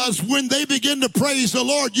happened was when they began to praise the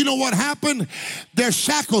Lord, you know what happened? Their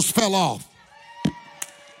shackles fell off.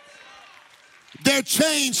 Their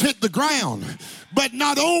chains hit the ground. But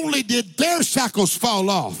not only did their shackles fall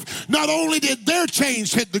off, not only did their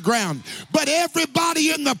chains hit the ground, but everybody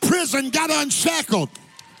in the prison got unshackled.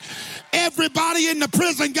 Everybody in the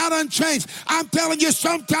prison got unchanged. I'm telling you,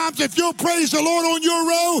 sometimes if you'll praise the Lord on your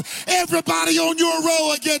row, everybody on your row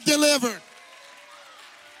will get delivered.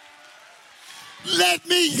 Let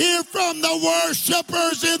me hear from the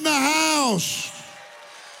worshipers in the house.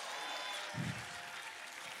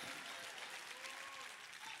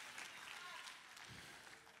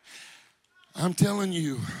 I'm telling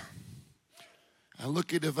you, I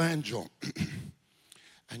look at Evangel,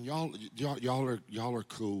 and y'all are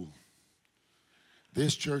cool.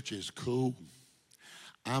 This church is cool.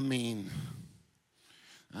 I mean,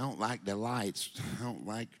 I don't like the lights. I don't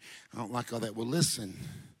like all that. Well, listen,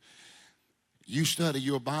 you study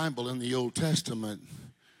your Bible in the Old Testament.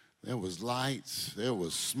 There was lights. There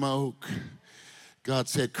was smoke. God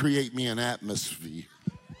said, create me an atmosphere.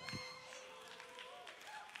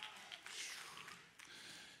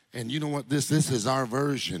 And you know what? This is our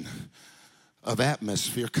version of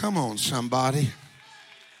atmosphere. Come on, somebody.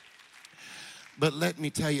 But let me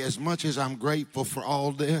tell you, as much as I'm grateful for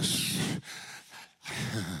all this,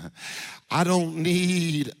 I don't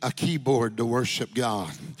need a keyboard to worship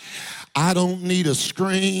God. I don't need a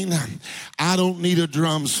screen. I don't need a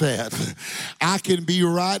drum set. I can be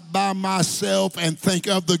right by myself and think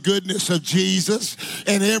of the goodness of Jesus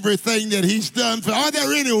and everything that he's done. Are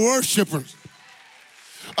there any worshipers?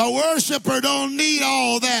 A worshiper don't need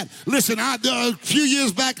all that. Listen, a few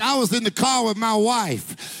years back, I was in the car with my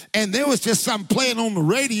wife, and there was just something playing on the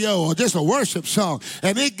radio, or just a worship song,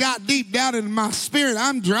 and it got deep down in my spirit.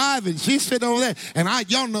 I'm driving. She's sitting over there, and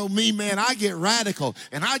y'all know me, man. I get radical,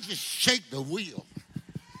 and I just shake the wheel.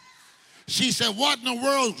 She said, what in the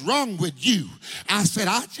world's wrong with you? I said,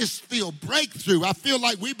 I just feel breakthrough. I feel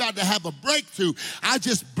like we're about to have a breakthrough. I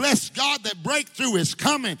just bless God that breakthrough is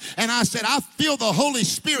coming. And I said, I feel the Holy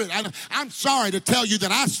Spirit. I'm sorry to tell you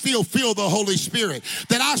that I still feel the Holy Spirit,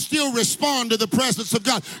 that I still respond to the presence of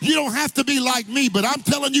God. You don't have to be like me, but I'm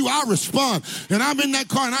telling you, I respond. And I'm in that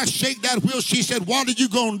car and I shake that wheel. She said, what are you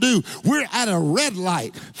going to do? We're at a red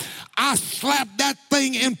light. I slapped that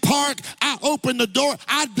thing in park. I opened the door.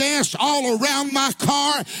 I danced all around my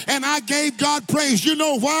car, and I gave God praise. You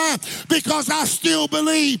know why? Because I still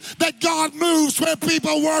believe that God moves where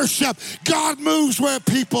people worship. God moves where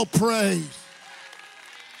people praise.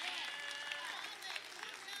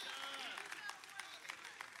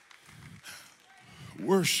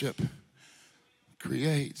 Worship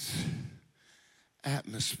creates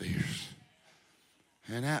atmospheres,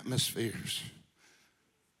 and atmospheres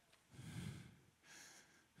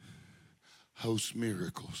host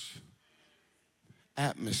miracles.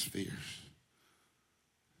 Atmospheres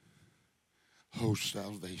host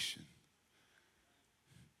salvation.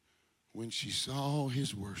 When she saw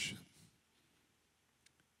his worship,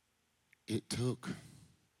 it took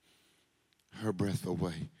her breath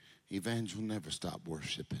away. Evangel never stopped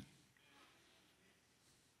worshiping.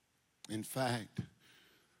 In fact,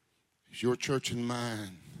 as your church and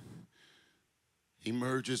mine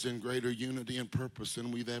emerges in greater unity and purpose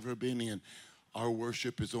than we've ever been in, our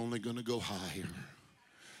worship is only going to go higher.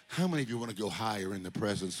 How many of you want to go higher in the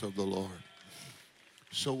presence of the Lord?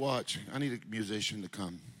 So watch. I need a musician to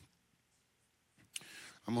come.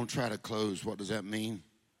 I'm going to try to close. What does that mean?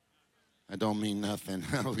 I don't mean nothing.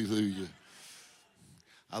 Hallelujah.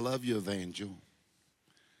 I love you, Evangel.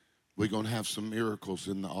 We're going to have some miracles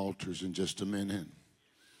in the altars in just a minute.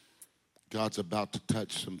 God's about to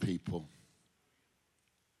touch some people.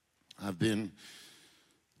 I've been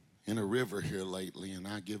in a river here lately, and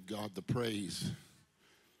I give God the praise.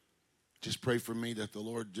 Just pray for me that the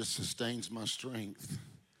Lord just sustains my strength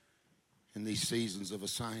in these seasons of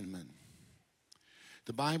assignment.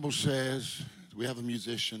 The Bible says, we have a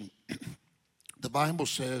musician, the Bible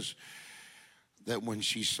says that when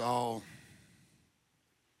she saw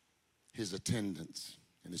his attendants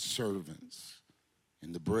and his servants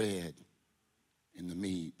and the bread and the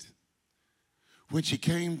meat, when she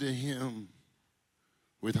came to him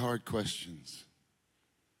with hard questions,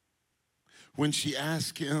 when she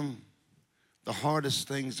asked him the hardest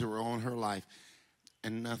things that were on her life,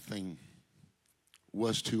 and nothing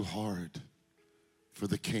was too hard for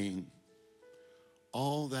the king,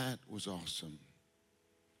 all that was awesome.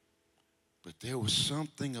 But there was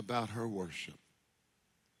something about her worship,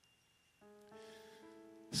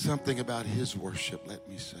 something about his worship, let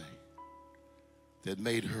me say, that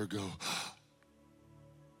made her go,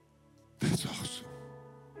 that's awesome.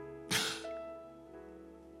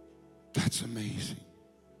 That's amazing.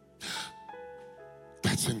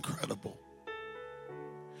 That's incredible.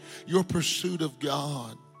 Your pursuit of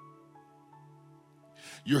God,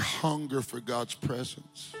 your hunger for God's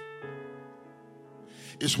presence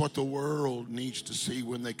is what the world needs to see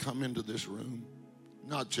when they come into this room.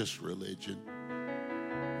 Not just religion,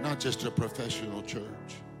 not just a professional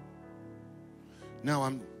church. Now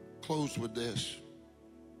I'm closed with this.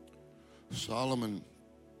 Solomon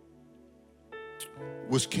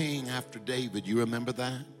was king after David. You remember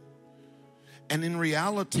that? And in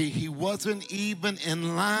reality, he wasn't even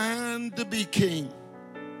in line to be king.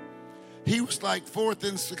 He was like fourth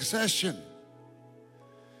in succession.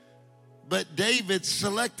 But David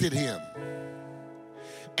selected him.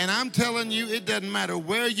 And I'm telling you, it doesn't matter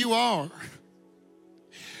where you are.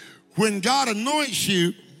 When God anoints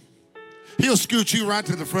you, he'll scoot you right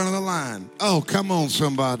to the front of the line. Oh, come on,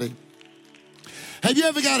 somebody. Have you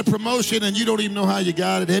ever got a promotion and you don't even know how you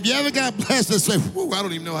got it? Have you ever got blessed and say, whoa, I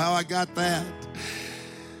don't even know how I got that?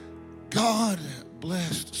 God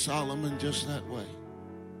blessed Solomon just that way.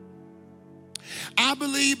 I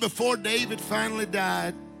believe before David finally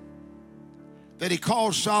died that he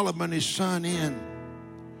called Solomon, his son, in.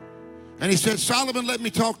 And he said, Solomon, let me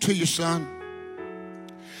talk to you, son.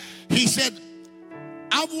 He said,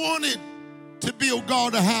 I've wanted to build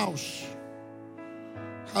God a house.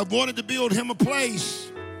 I've wanted to build him a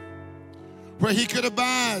place where he could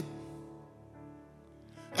abide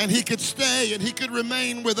and he could stay and he could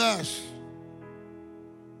remain with us.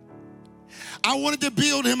 I wanted to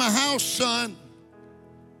build him a house, son,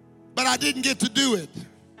 but I didn't get to do it.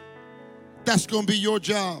 That's going to be your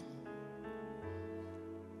job.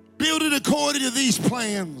 Build it according to these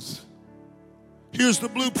plans. Here's the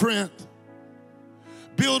blueprint.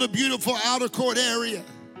 Build a beautiful outer court area.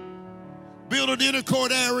 Build an inner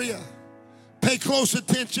court area. Pay close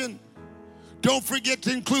attention. Don't forget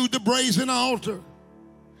to include the brazen altar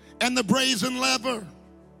and the brazen lever.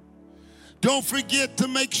 Don't forget to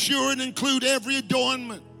make sure and include every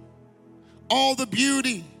adornment, all the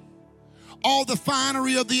beauty, all the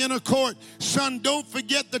finery of the inner court. Son, don't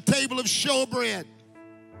forget the table of showbread.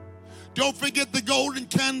 Don't forget the golden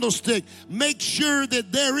candlestick. Make sure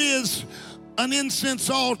that there is an incense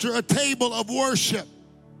altar, a table of worship.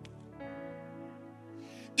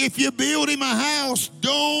 If you build him a house,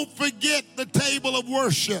 don't forget the table of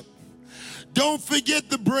worship. Don't forget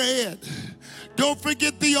the bread. Don't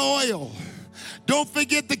forget the oil. Don't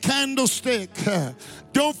forget the candlestick.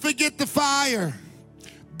 Don't forget the fire.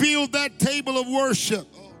 Build that table of worship.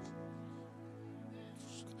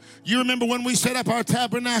 You remember when we set up our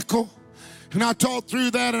tabernacle? And I taught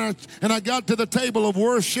through that, and I got to the table of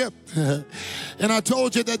worship. And I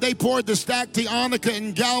told you that they poured the stacte,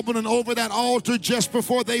 and galbanum over that altar just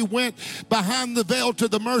before they went behind the veil to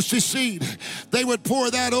the mercy seat. They would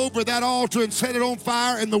pour that over that altar and set it on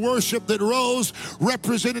fire, and the worship that rose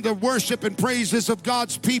represented the worship and praises of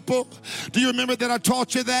God's people. Do you remember that I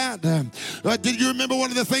taught you that? Did you remember one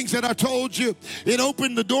of the things that I told you? It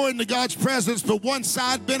opened the door into God's presence, but one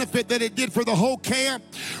side benefit that it did for the whole camp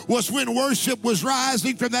was when worship was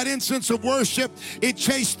rising from that incense of worship, it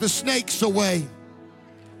chased the snakes away.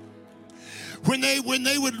 When they would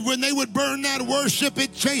burn that worship,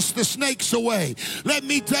 it chased the snakes away. Let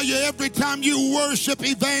me tell you, every time you worship,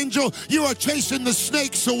 evangel, you are chasing the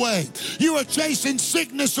snakes away. You are chasing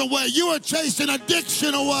sickness away. You are chasing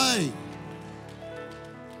addiction away.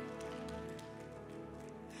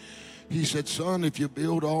 He said, son, if you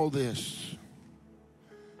build all this,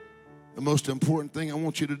 the most important thing I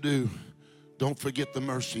want you to do, don't forget the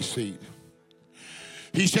mercy seat.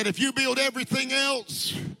 He said, if you build everything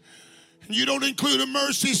else and you don't include a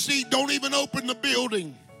mercy seat, don't even open the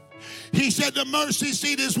building. He said the mercy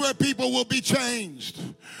seat is where people will be changed.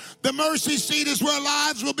 The mercy seat is where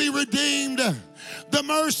lives will be redeemed. The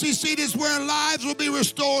mercy seat is where lives will be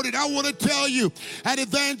restored. And I want to tell you, at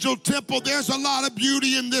Evangel Temple, there's a lot of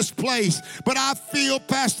beauty in this place. But I feel,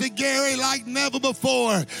 Pastor Gary, like never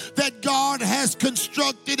before, that God has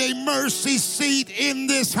constructed a mercy seat in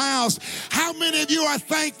this house. How many of you are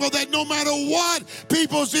thankful that no matter what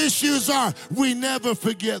people's issues are, we never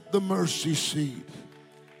forget the mercy seat?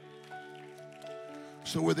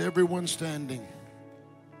 So with everyone standing,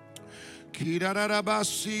 I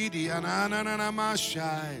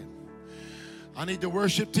need the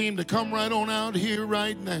worship team to come right on out here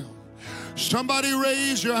right now. Somebody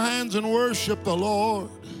raise your hands and worship the Lord.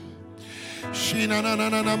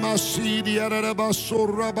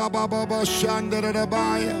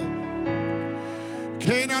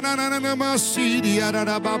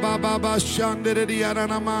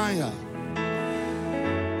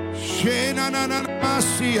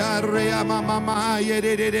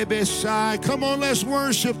 Come on, let's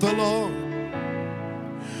worship the Lord.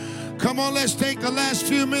 Come on, let's take the last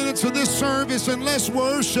few minutes of this service and let's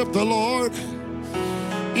worship the Lord.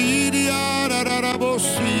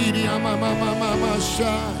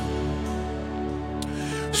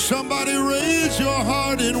 Somebody raise your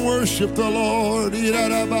heart and worship the Lord.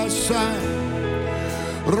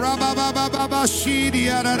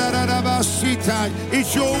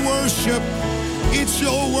 It's your worship. It's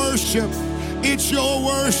your worship. It's your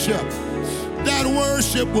worship. That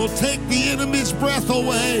worship will take the enemy's breath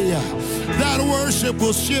away. That worship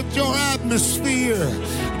will shift your atmosphere.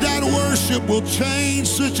 That worship will change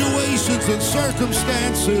situations and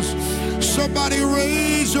circumstances. Somebody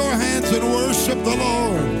raise your hands and worship the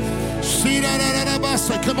Lord.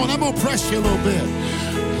 Come on, I'm going to press you a little bit.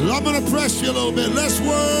 I'm going to press you a little bit. Let's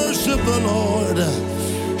worship the Lord.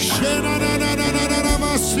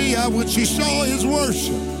 When she saw his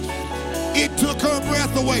worship, it took her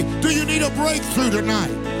breath away. Do you need a breakthrough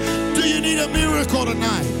tonight? Do you need a miracle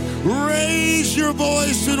tonight? Raise your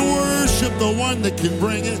voice and worship the one that can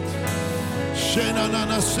bring it.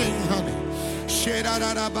 Sing, honey.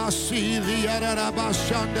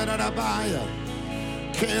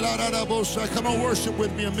 Come on, worship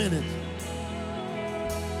with me a minute.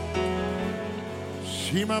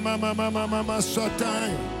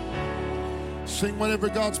 Sing whatever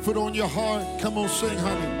God's put on your heart. Come on, sing,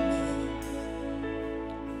 honey.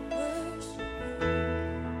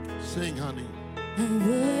 Sing, honey. I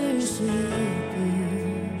worship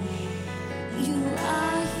you. You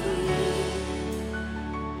are here,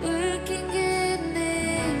 working in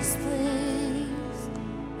this place.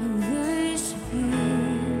 I worship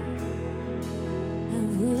you. I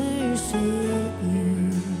worship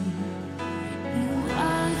you. You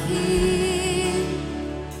are here,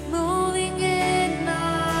 moving in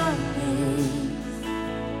our midst.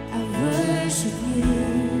 I worship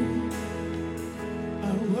you.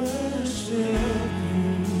 I worship you.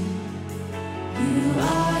 You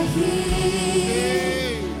are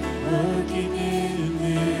here, working in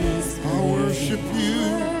this place. I worship you. I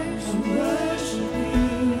worship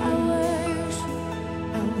you. I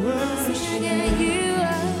worship. Sing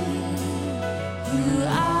again. You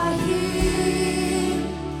are here,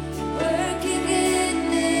 working in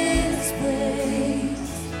this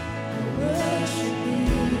place. I worship you.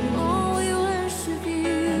 Oh, we worship you.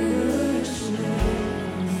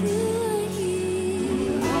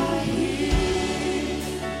 You are here,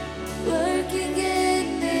 working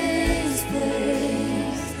in this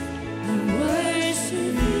place. I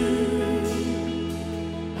worship you.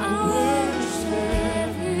 I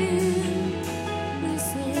worship you. We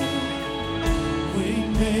say,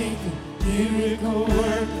 Waymaker, miracle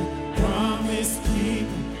worker, promise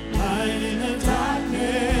keeper, light in the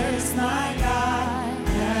darkness, my God,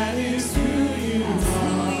 that is who you are.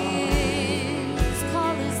 please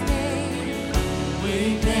call his name.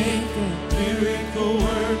 Waymaker, miracle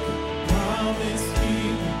worker, promise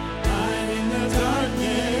keeper, light in the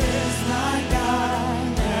darkness, my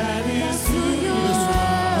God, that is who you Listen,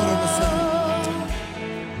 hold on a second.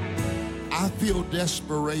 I feel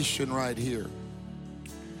desperation right here.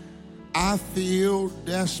 I feel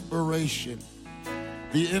desperation.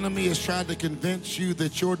 The enemy has tried to convince you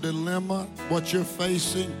that your dilemma, what you're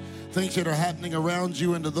facing, things that are happening around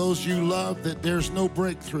you and to those you love, that there's no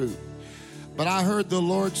breakthrough. But I heard the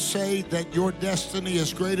Lord say that your destiny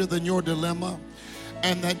is greater than your dilemma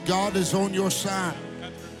and that God is on your side.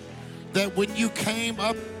 That when you came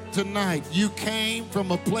up tonight, you came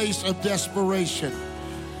from a place of desperation.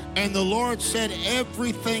 And the Lord said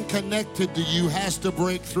everything connected to you has to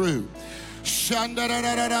break through. I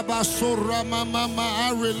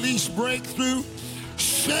release breakthrough.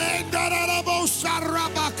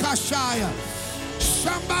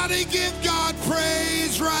 Somebody give God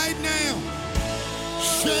praise right now.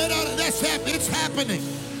 That's happening. It's happening.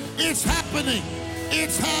 It's happening.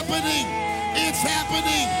 It's happening. It's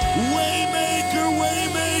happening. Waymaker,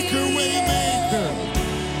 waymaker, waymaker.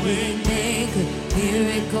 Waymaker,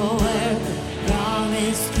 miracle worker,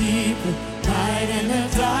 promise keeper, light in the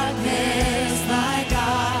darkness, my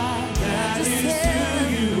God. That Just is tell who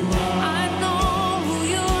you are. I know who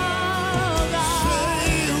you are, God.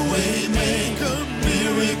 Say waymaker,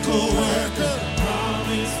 miracle worker.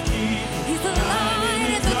 Promise keeper, He's the light in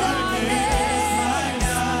the darkness, my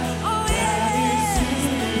God, oh yes.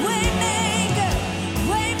 Waymaker,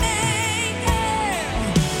 waymaker,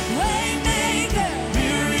 waymaker,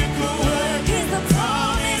 miracle worker. He's the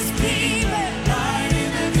promise keeper.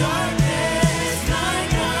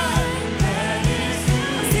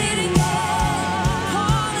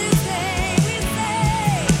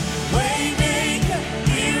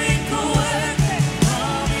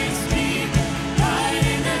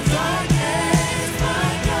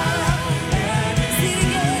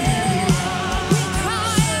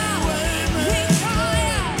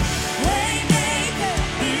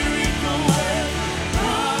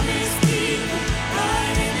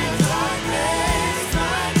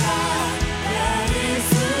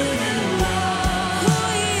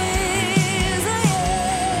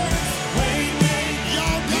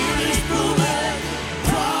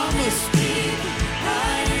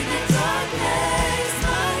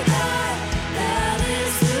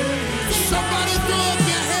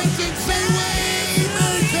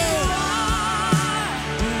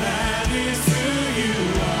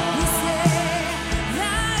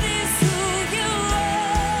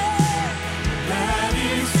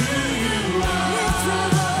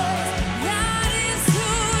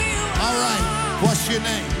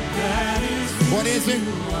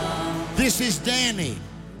 Listen, this is Danny.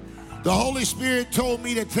 The Holy Spirit told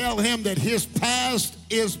me to tell him that his past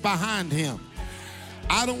is behind him.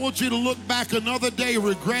 I don't want you to look back another day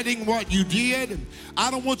regretting what you did. I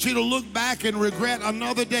don't want you to look back and regret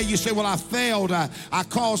another day. You say, well, I failed. I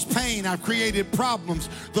caused pain. I created problems.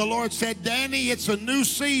 The Lord said, Danny, it's a new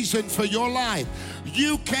season for your life.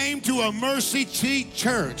 You came to a Mercy Seat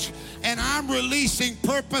church, and I'm releasing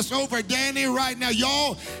purpose over Danny right now.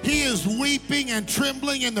 Y'all, he is weeping and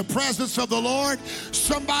trembling in the presence of the Lord.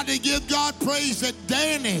 Somebody give God praise that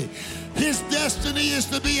Danny, his destiny is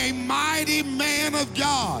to be a mighty man of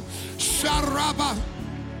God. Sharaba.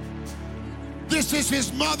 This is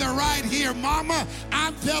his mother right here. Mama,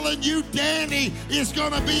 I'm telling you, Danny is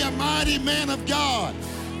going to be a mighty man of God.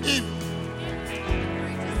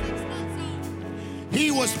 He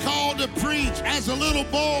was called to preach as a little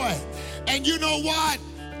boy. And you know what?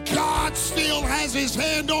 God still has his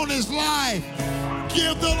hand on his life.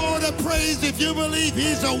 Give the Lord a praise if you believe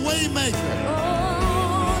he's a way maker.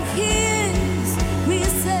 Oh, yes, we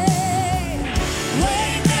say,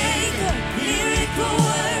 Waymaker, miracle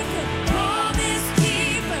worker, promise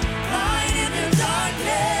keeper, light in the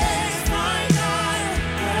darkness, my God,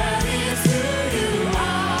 that is who you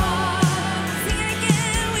are. Sing it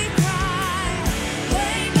again, we cry,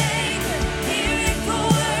 Waymaker, miracle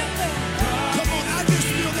worker. Come on, I just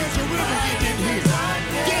feel there's a river getting in here.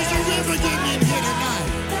 There's a river getting in here tonight.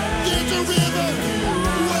 There's a river.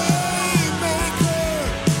 Waymaker.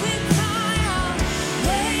 We cry out,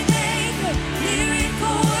 Waymaker.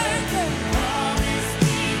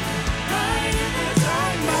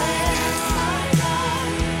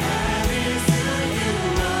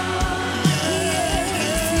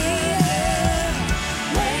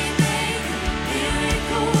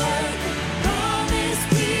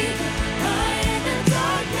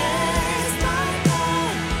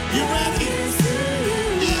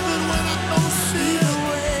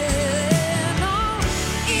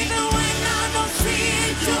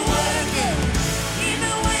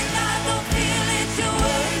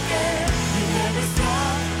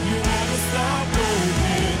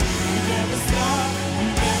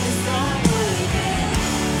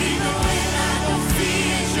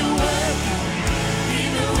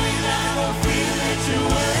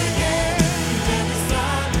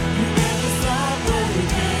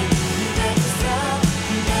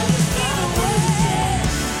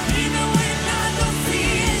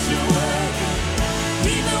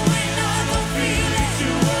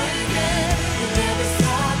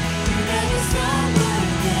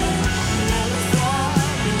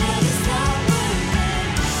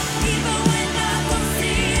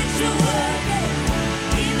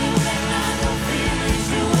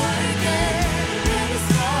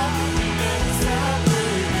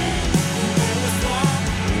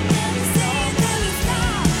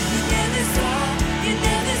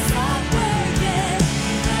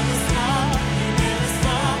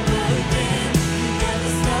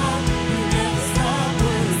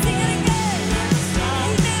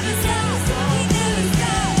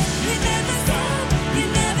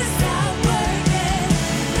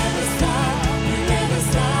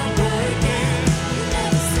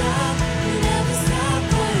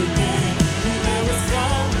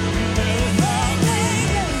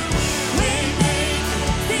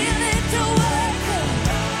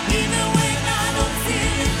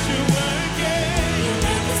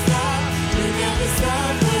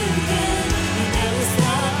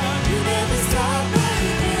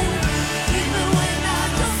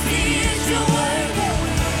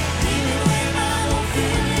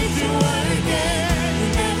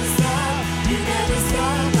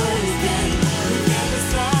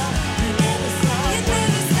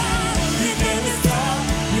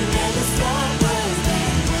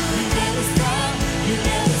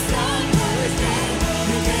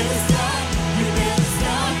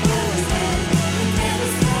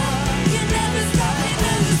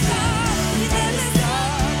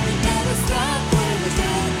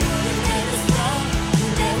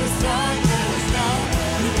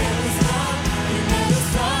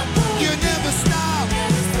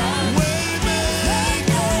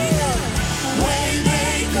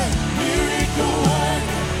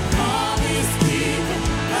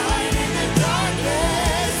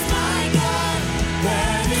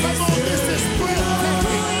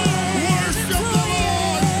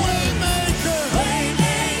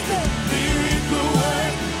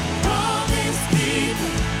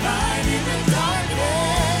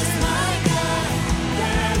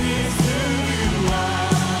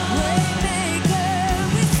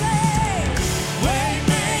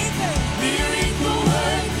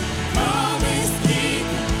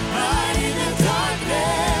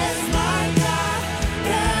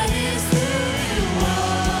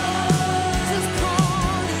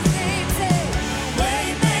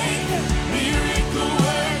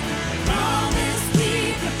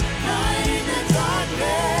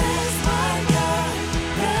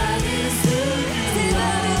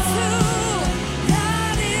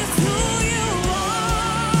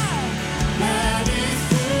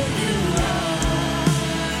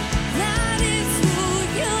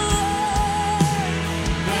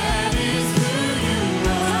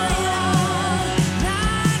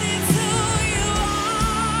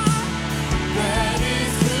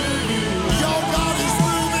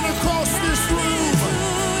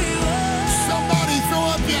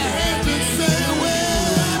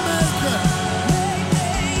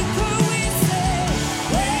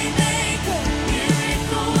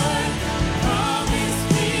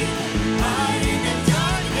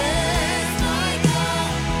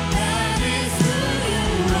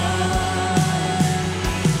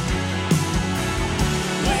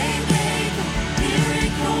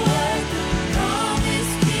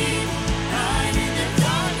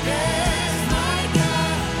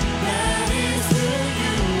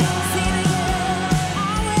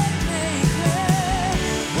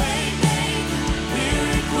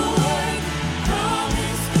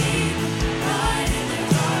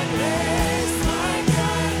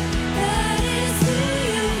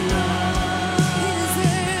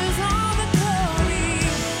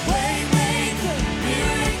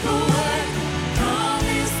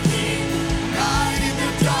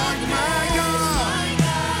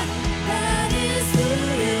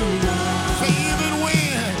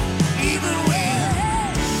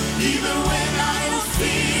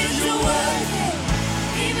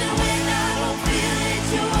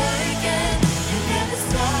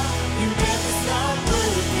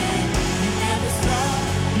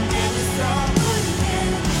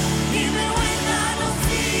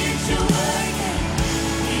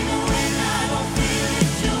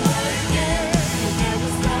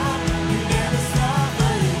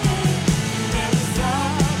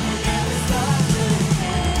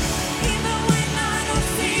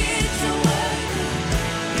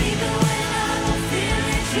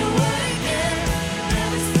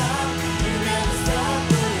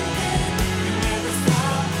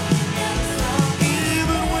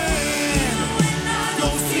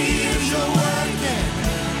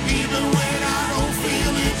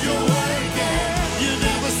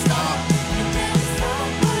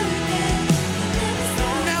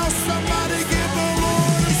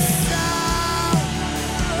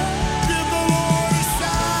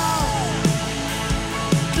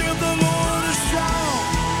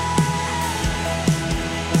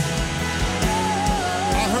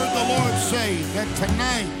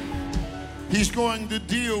 He's going to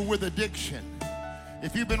deal with addiction.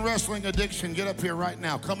 If you've been wrestling addiction, get up here right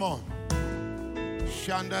now. Come on.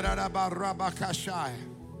 Shandarabakashai.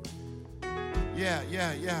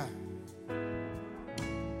 Yeah.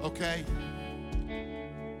 Okay.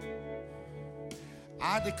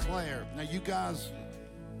 I declare, now you guys,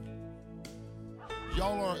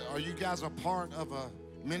 are you guys a part of a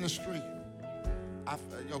ministry?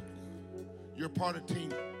 You're part of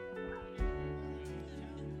Teen.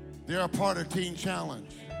 They're a part of Teen Challenge.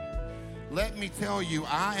 Let me tell you,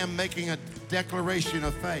 I am making a declaration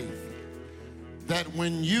of faith that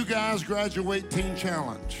when you guys graduate Teen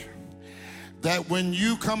Challenge, that when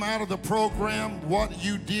you come out of the program, what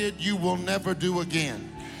you did, you will never do again.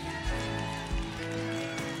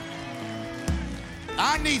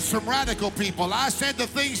 I need some radical people. I said the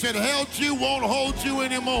things that held you won't hold you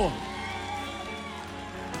anymore.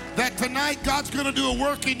 That tonight God's going to do a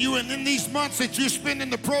work in you, and in these months that you spend in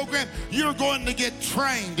the program, you're going to get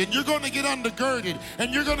trained, and you're going to get undergirded,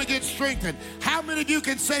 and you're going to get strengthened. How many of you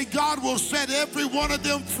can say God will set every one of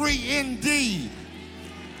them free indeed?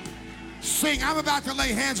 Sing, I'm about to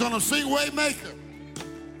lay hands on them. Sing, Waymaker.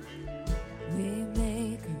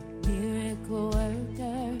 Waymaker, miracle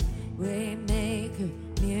worker. Waymaker,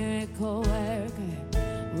 miracle worker.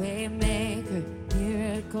 Waymaker,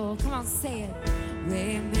 miracle. Come on, say it.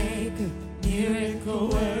 Waymaker, miracle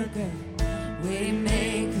worker.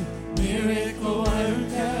 Waymaker, miracle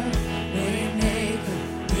worker. Waymaker,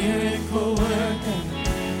 miracle worker.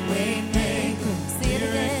 Waymaker, say it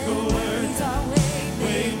again. He's our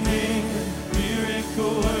waymaker.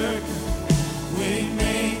 Miracle worker,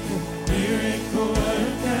 waymaker, miracle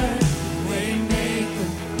worker, waymaker,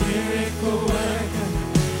 miracle worker,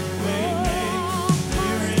 waymaker,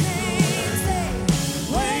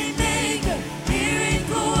 Waymaker,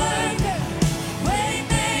 miracle worker.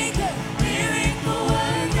 Waymaker, miracle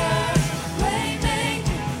worker.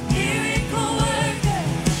 Waymaker, miracle worker. Waymaker, miracle worker.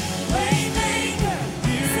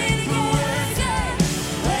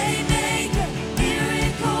 Waymaker,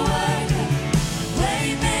 miracle worker.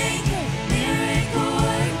 Waymaker, miracle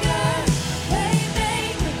worker.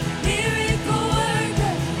 Waymaker, miracle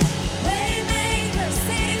worker. Waymaker,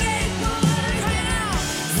 say miracle worker now.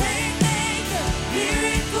 Waymaker,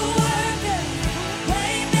 miracle worker.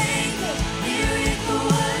 Waymaker, miracle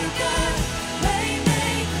worker.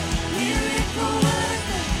 Waymaker, miracle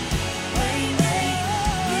worker.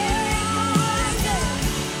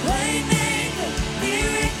 Waymaker,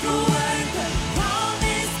 miracle worker.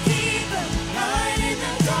 Promise keeper, light in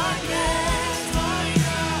the darkness. My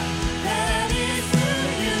God, that is who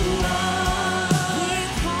you are. We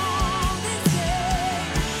call this day.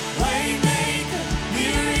 Waymaker,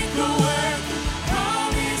 miracle worker.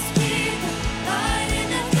 Promise keeper, light in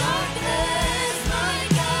the darkness. My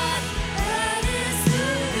God, that is who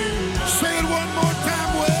you are. Say it one more time.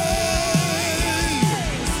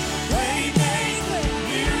 Waymaker,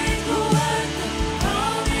 miracle worker,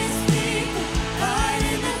 promise keeper, light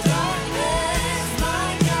in the darkness. My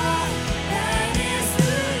God, that is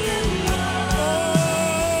who you are.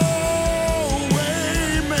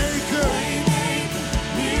 Waymaker. Waymaker,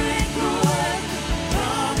 miracle worker,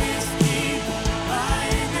 promise keeper,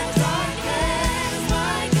 light in the darkness.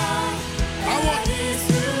 My God, that is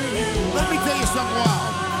who you are. Let me tell you something wild.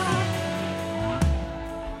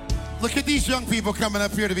 Look at these young people coming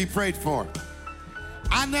up here to be prayed for.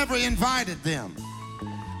 I never invited them.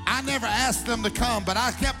 I never asked them to come, but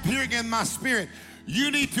I kept hearing in my spirit, you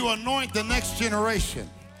need to anoint the next generation.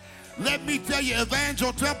 Let me tell you,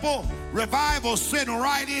 Evangel Temple, revival sitting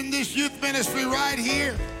right in this youth ministry right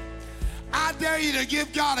here. I dare you to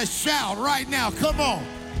give God a shout right now. Come on.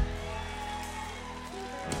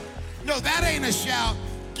 No, that ain't a shout.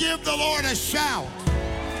 Give the Lord a shout.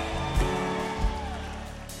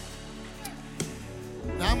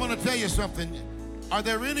 Now, I'm going to tell you something. Are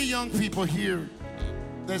there any young people here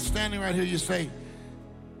that's standing right here? You say,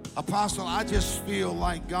 Apostle, I just feel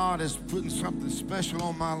like God is putting something special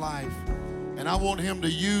on my life, and I want him to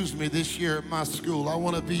use me this year at my school. I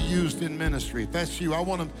want to be used in ministry. If that's you, I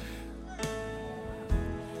want to.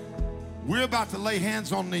 We're about to lay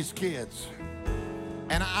hands on these kids.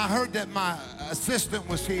 And I heard that my assistant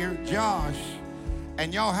was here, Josh,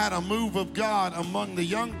 and y'all had a move of God among the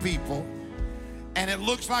young people. And it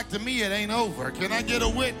looks like to me it ain't over. Can I get a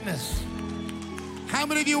witness? How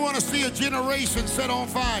many of you want to see a generation set on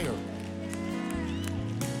fire?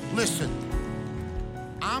 Listen,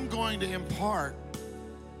 I'm going to impart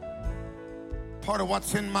part of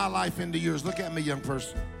what's in my life into yours. Look at me, young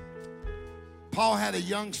person. Paul had a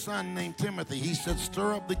young son named Timothy. He said,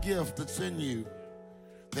 stir up the gift that's in you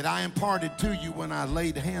that I imparted to you when I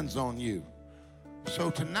laid hands on you. So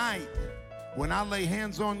tonight, when I lay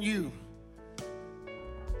hands on you,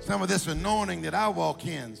 some of this anointing that I walk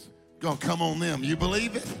in's gonna come on them. You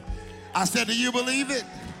believe it? I said, do you believe it?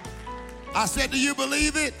 I said, do you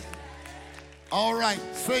believe it? All right,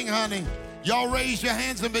 sing, honey. Y'all raise your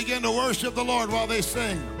hands and begin to worship the Lord while they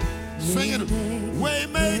sing. Sing it.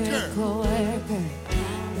 Waymaker. Miracle worker.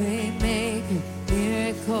 Waymaker.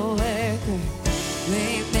 Miracle worker.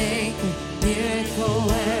 Waymaker. Miracle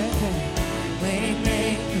worker.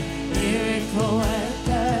 Waymaker. Miracle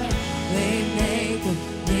worker. Waymaker.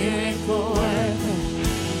 Miracle worker.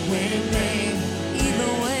 Waymaker.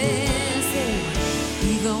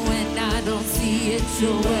 Even when I don't see it,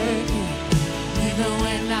 you're working. Even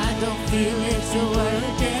when I don't feel it, you're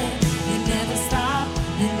working. You never stop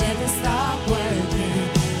working.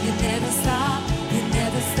 You never stop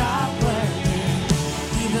working.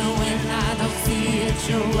 Even when I don't see it,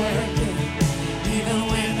 you're working. Even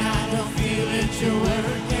when I don't feel it, you're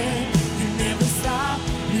working. You never stop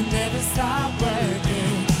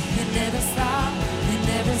working. You never stop.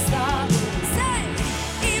 Say,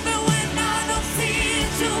 even when I don't see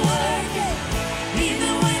it, you're working.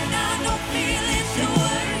 Even when I don't feel it, you're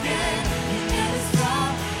working. You never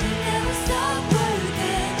stop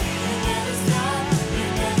working. You never stop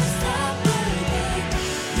working.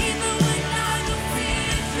 Even when I don't see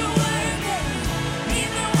it, you're working.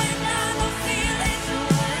 Even when I don't feel it, you're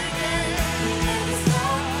working. You never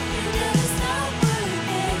stop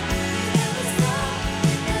working. You never stop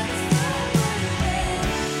working.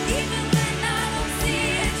 Even when I don't see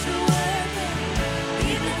it, you're working.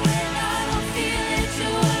 Even when I don't feel it,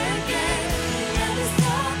 you're working. You never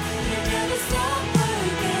stop working. You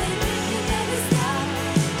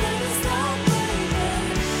never stop working.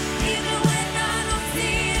 Even when I don't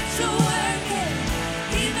see it, you're working.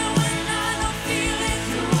 Even when I don't feel it,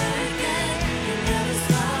 you're working. You never stop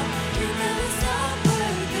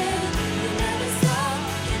working. You never stop working. You never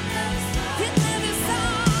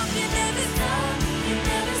stop working. You never stop working. You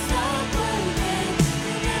never stop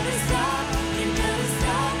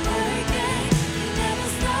working.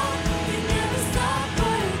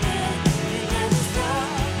 You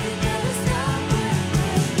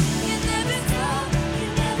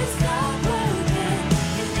never stop working. You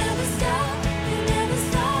never stop working. You never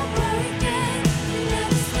stop working. You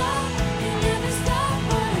never stop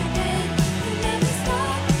working. You never stop working.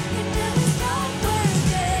 You never stop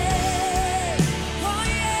working. Oh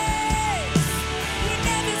yes, he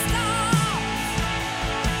never stops.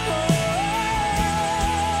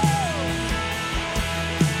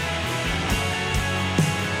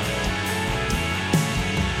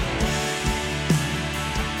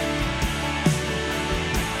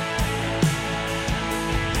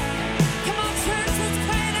 Come on, church, let's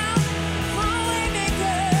cry it out.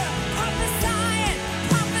 Waymaker, prophesying.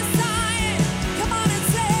 Come on and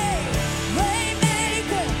say,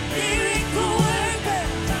 Waymaker, miracle worker,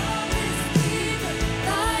 promise keeper,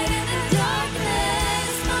 light in the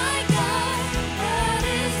darkness, my God, that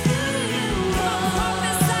is who you are.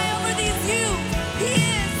 Prophesy over these youth. He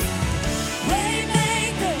is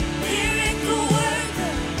Waymaker, miracle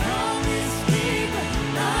worker, promise keeper,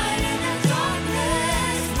 light in the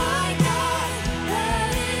darkness, my God,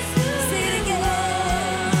 that is who you are. Say it again.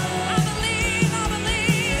 I believe,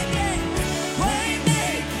 yeah.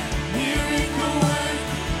 Waymaker, miracle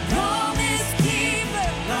worker, promise keeper,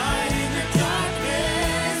 light in the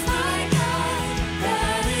darkness, my God,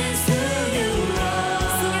 that is who you are.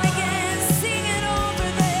 Sing it again, sing it over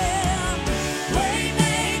them.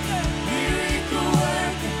 Waymaker, miracle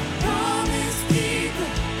worker, promise keeper,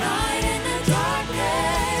 light in the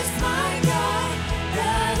darkness, my God,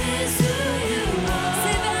 that is who you are.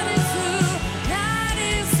 Say that is who you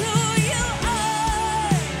are.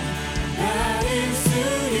 That is who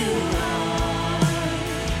you are.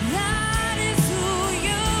 That is who you are. That is who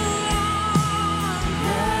you are.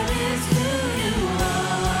 That is who you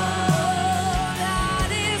are. That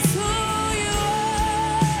is who you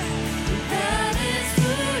are. That is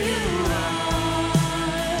who you are.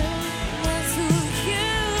 That's who you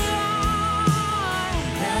are.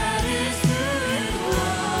 That is who you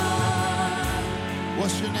are.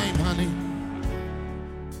 What's your name, honey?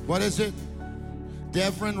 What is it?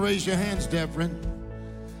 Devrin, raise your hands, Devrin.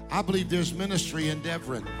 I believe there's ministry in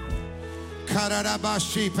Devrin.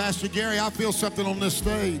 Karadabashi, Pastor Gary, I feel something on this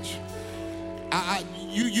stage.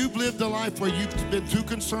 You've lived a life where you've been too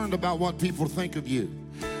concerned about what people think of you.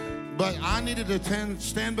 But I needed to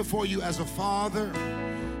stand before you as a father,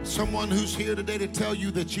 someone who's here today to tell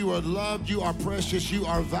you that you are loved, you are precious, you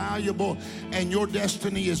are valuable, and your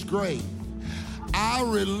destiny is great. I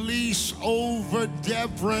release over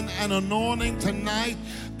Devon an anointing tonight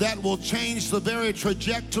that will change the very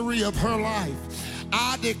trajectory of her life.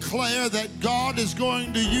 I declare that God is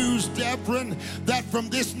going to use Deborah, that from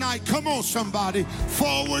this night, come on somebody,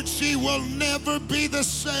 forward, she will never be the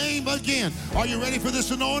same again. Are you ready for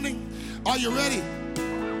this anointing? Are you ready?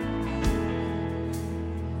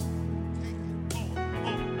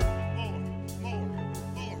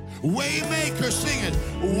 Waymaker, sing it.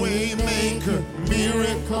 Waymaker,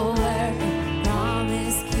 miracle worker,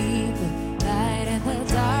 promise keeper, light in the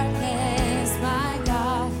darkness, my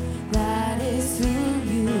God, that is who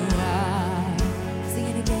you are. Sing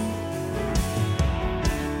it again.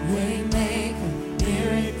 Waymaker,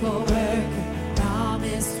 miracle worker,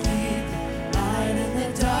 promise keeper, light in the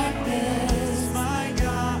darkness, My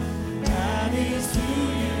God, that is who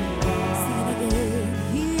you are. sing it again.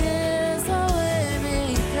 He is a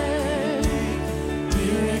waymaker,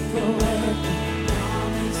 miracle worker,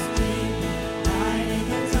 promise keeper, Light in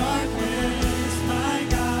the darkness, my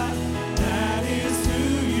God, that is who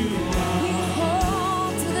you are. we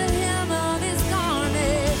hold to the hem of his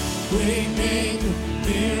garment. Waymaker,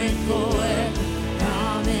 miracle worker,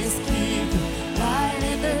 promise keeper, light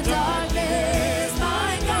in the darkness,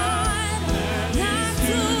 my God, that's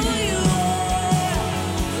who you are.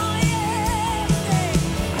 Oh yeah.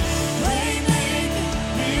 Waymaker,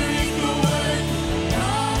 miracle worker,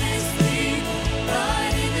 promise keeper,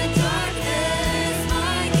 light in the darkness,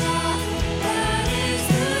 my God, that is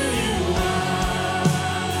who you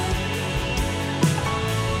are.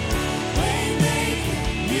 Waymaker,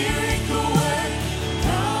 miracle worker,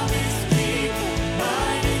 promise keeper,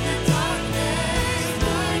 light in the darkness,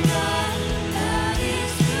 my God, that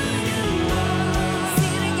is who you are.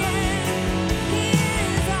 Sing it again. He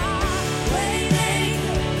is our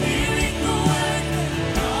waymaker, miracle worker,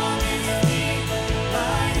 promise keeper,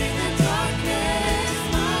 light in the darkness,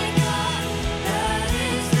 my God, that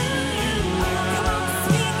is who you are. Come on,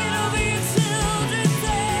 speak it over your children,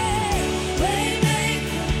 say,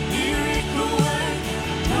 waymaker, miracle worker,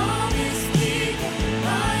 promise keeper,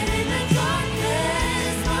 light in the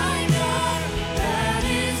darkness, my God, that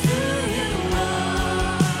is who you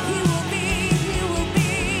are. He will be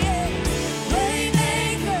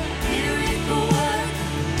waymaker, miracle worker,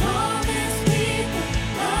 promise keeper,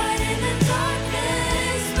 light in the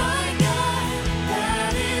darkness, my God,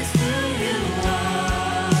 that is who you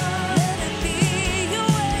are. Let it be your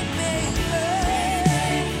waymaker,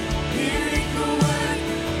 miracle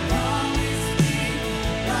worker, promise keeper,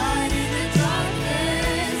 light in the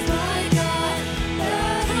darkness, my God,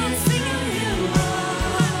 that is who you are.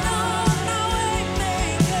 My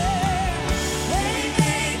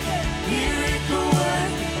waymaker, miracle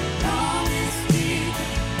worker, promise keeper,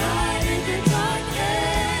 light in the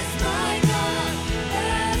darkness, my God,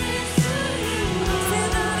 that is who you are. Say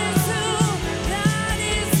that is who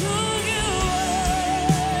you are.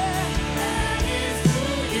 That is who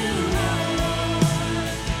you are.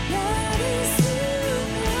 That is who you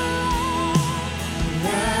are.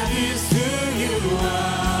 That is who you are.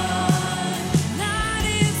 That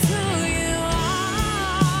is who you are.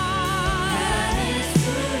 That is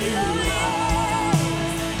who you are.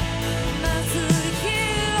 That's who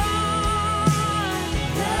you are.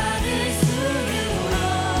 That is who you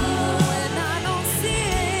are. When I don't see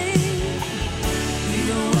it,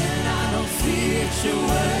 even when I don't see it, you're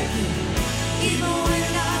working. Even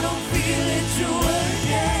when I don't feel it, you're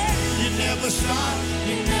working. You never stop.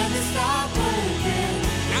 You never stop working.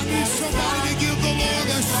 I need somebody to give the Lord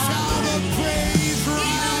a shout of praise Even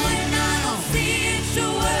right when I now. don't see it,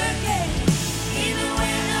 you're working. Even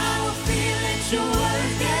when I don't feel it, you're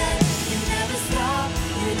working. You never stop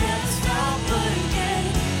working.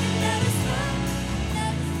 You never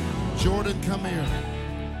stop. Jordan, come here.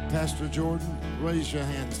 Pastor Jordan, raise your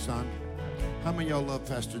hand, son. How many of y'all love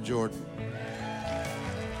Pastor Jordan?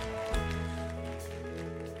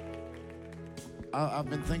 I've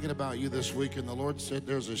been thinking about you this week, and the Lord said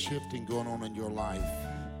there's a shifting going on in your life.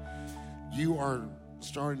 You are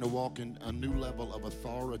starting to walk in a new level of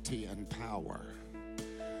authority and power.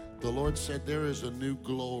 The Lord said there is a new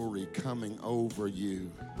glory coming over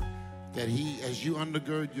you. That as you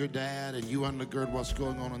undergird your dad and you undergird what's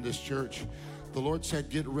going on in this church, the Lord said,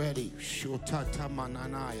 get ready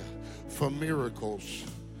for miracles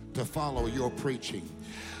to follow your preaching.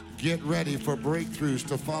 Get ready for breakthroughs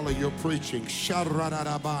to follow your preaching.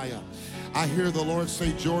 I hear the Lord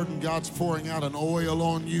say, Jordan, God's pouring out an oil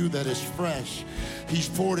on you that is fresh. He's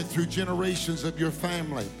poured it through generations of your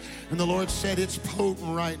family. And the Lord said it's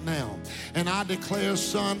potent right now. And I declare,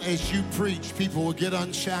 son, as you preach, people will get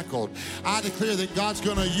unshackled. I declare that God's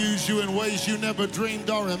going to use you in ways you never dreamed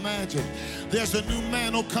or imagined. There's a new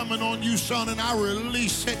mantle coming on you, son, and I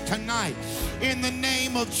release it tonight. In the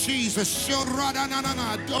name of Jesus,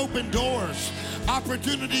 open doors,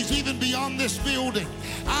 opportunities even beyond this building.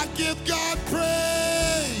 I give God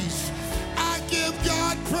praise. I give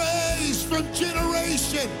God praise from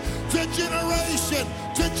generation to generation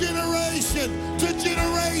to generation to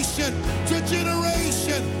generation to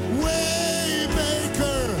generation.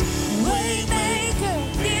 Waymaker, Waymaker,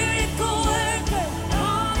 miracle worker,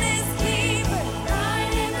 promise keeper,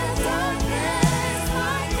 light in the darkness,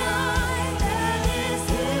 my God, that is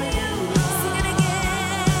who you are. Sing it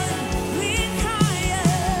again, we cry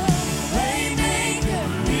out. Waymaker,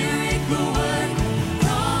 miracle worker,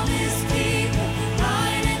 promise keeper,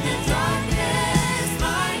 light in the darkness,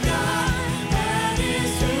 my God, that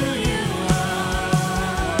is who you are.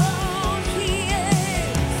 He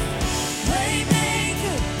is.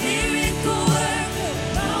 Waymaker, miracle worker,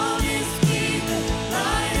 promise keeper,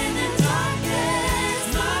 light in the darkness,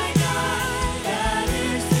 my God, that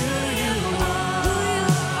is who you are.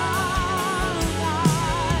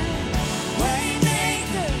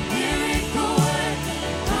 Waymaker, miracle worker,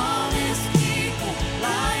 promise keeper,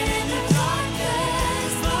 light in the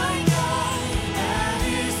darkness, my God, that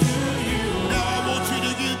is who you are. now I want you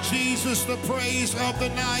to give Jesus the praise of the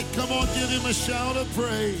night. Come on, give him a shout of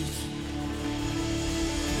praise.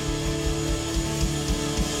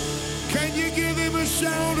 Can you give him a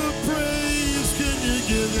shout of praise? Can you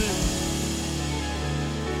give him?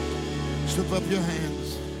 Slip up your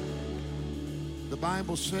hands. The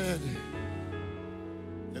Bible said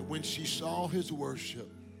that when she saw his worship,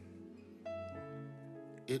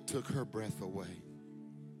 it took her breath away.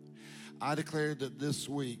 I declare that this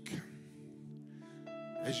week,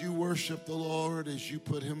 as you worship the Lord, as you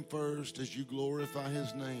put him first, as you glorify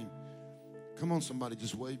his name, come on, somebody,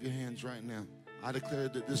 just wave your hands right now. I declare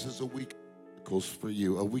that this is a week of miracles for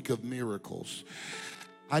you, a week of miracles.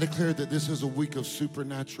 I declare that this is a week of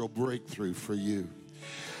supernatural breakthrough for you.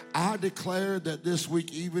 I declare that this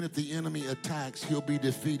week, even if the enemy attacks, he'll be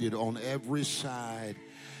defeated on every side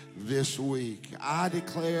this week. I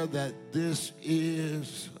declare that this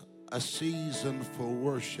is a season for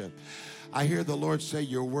worship. I hear the Lord say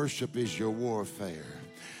your worship is your warfare.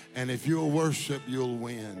 And if you'll worship, you'll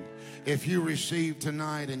win. If you receive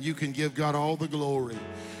tonight and you can give God all the glory,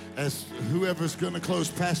 as whoever's going to close,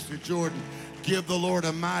 Pastor Jordan, give the Lord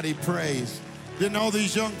a mighty praise. Then all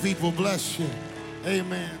these young people bless you.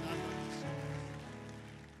 Amen.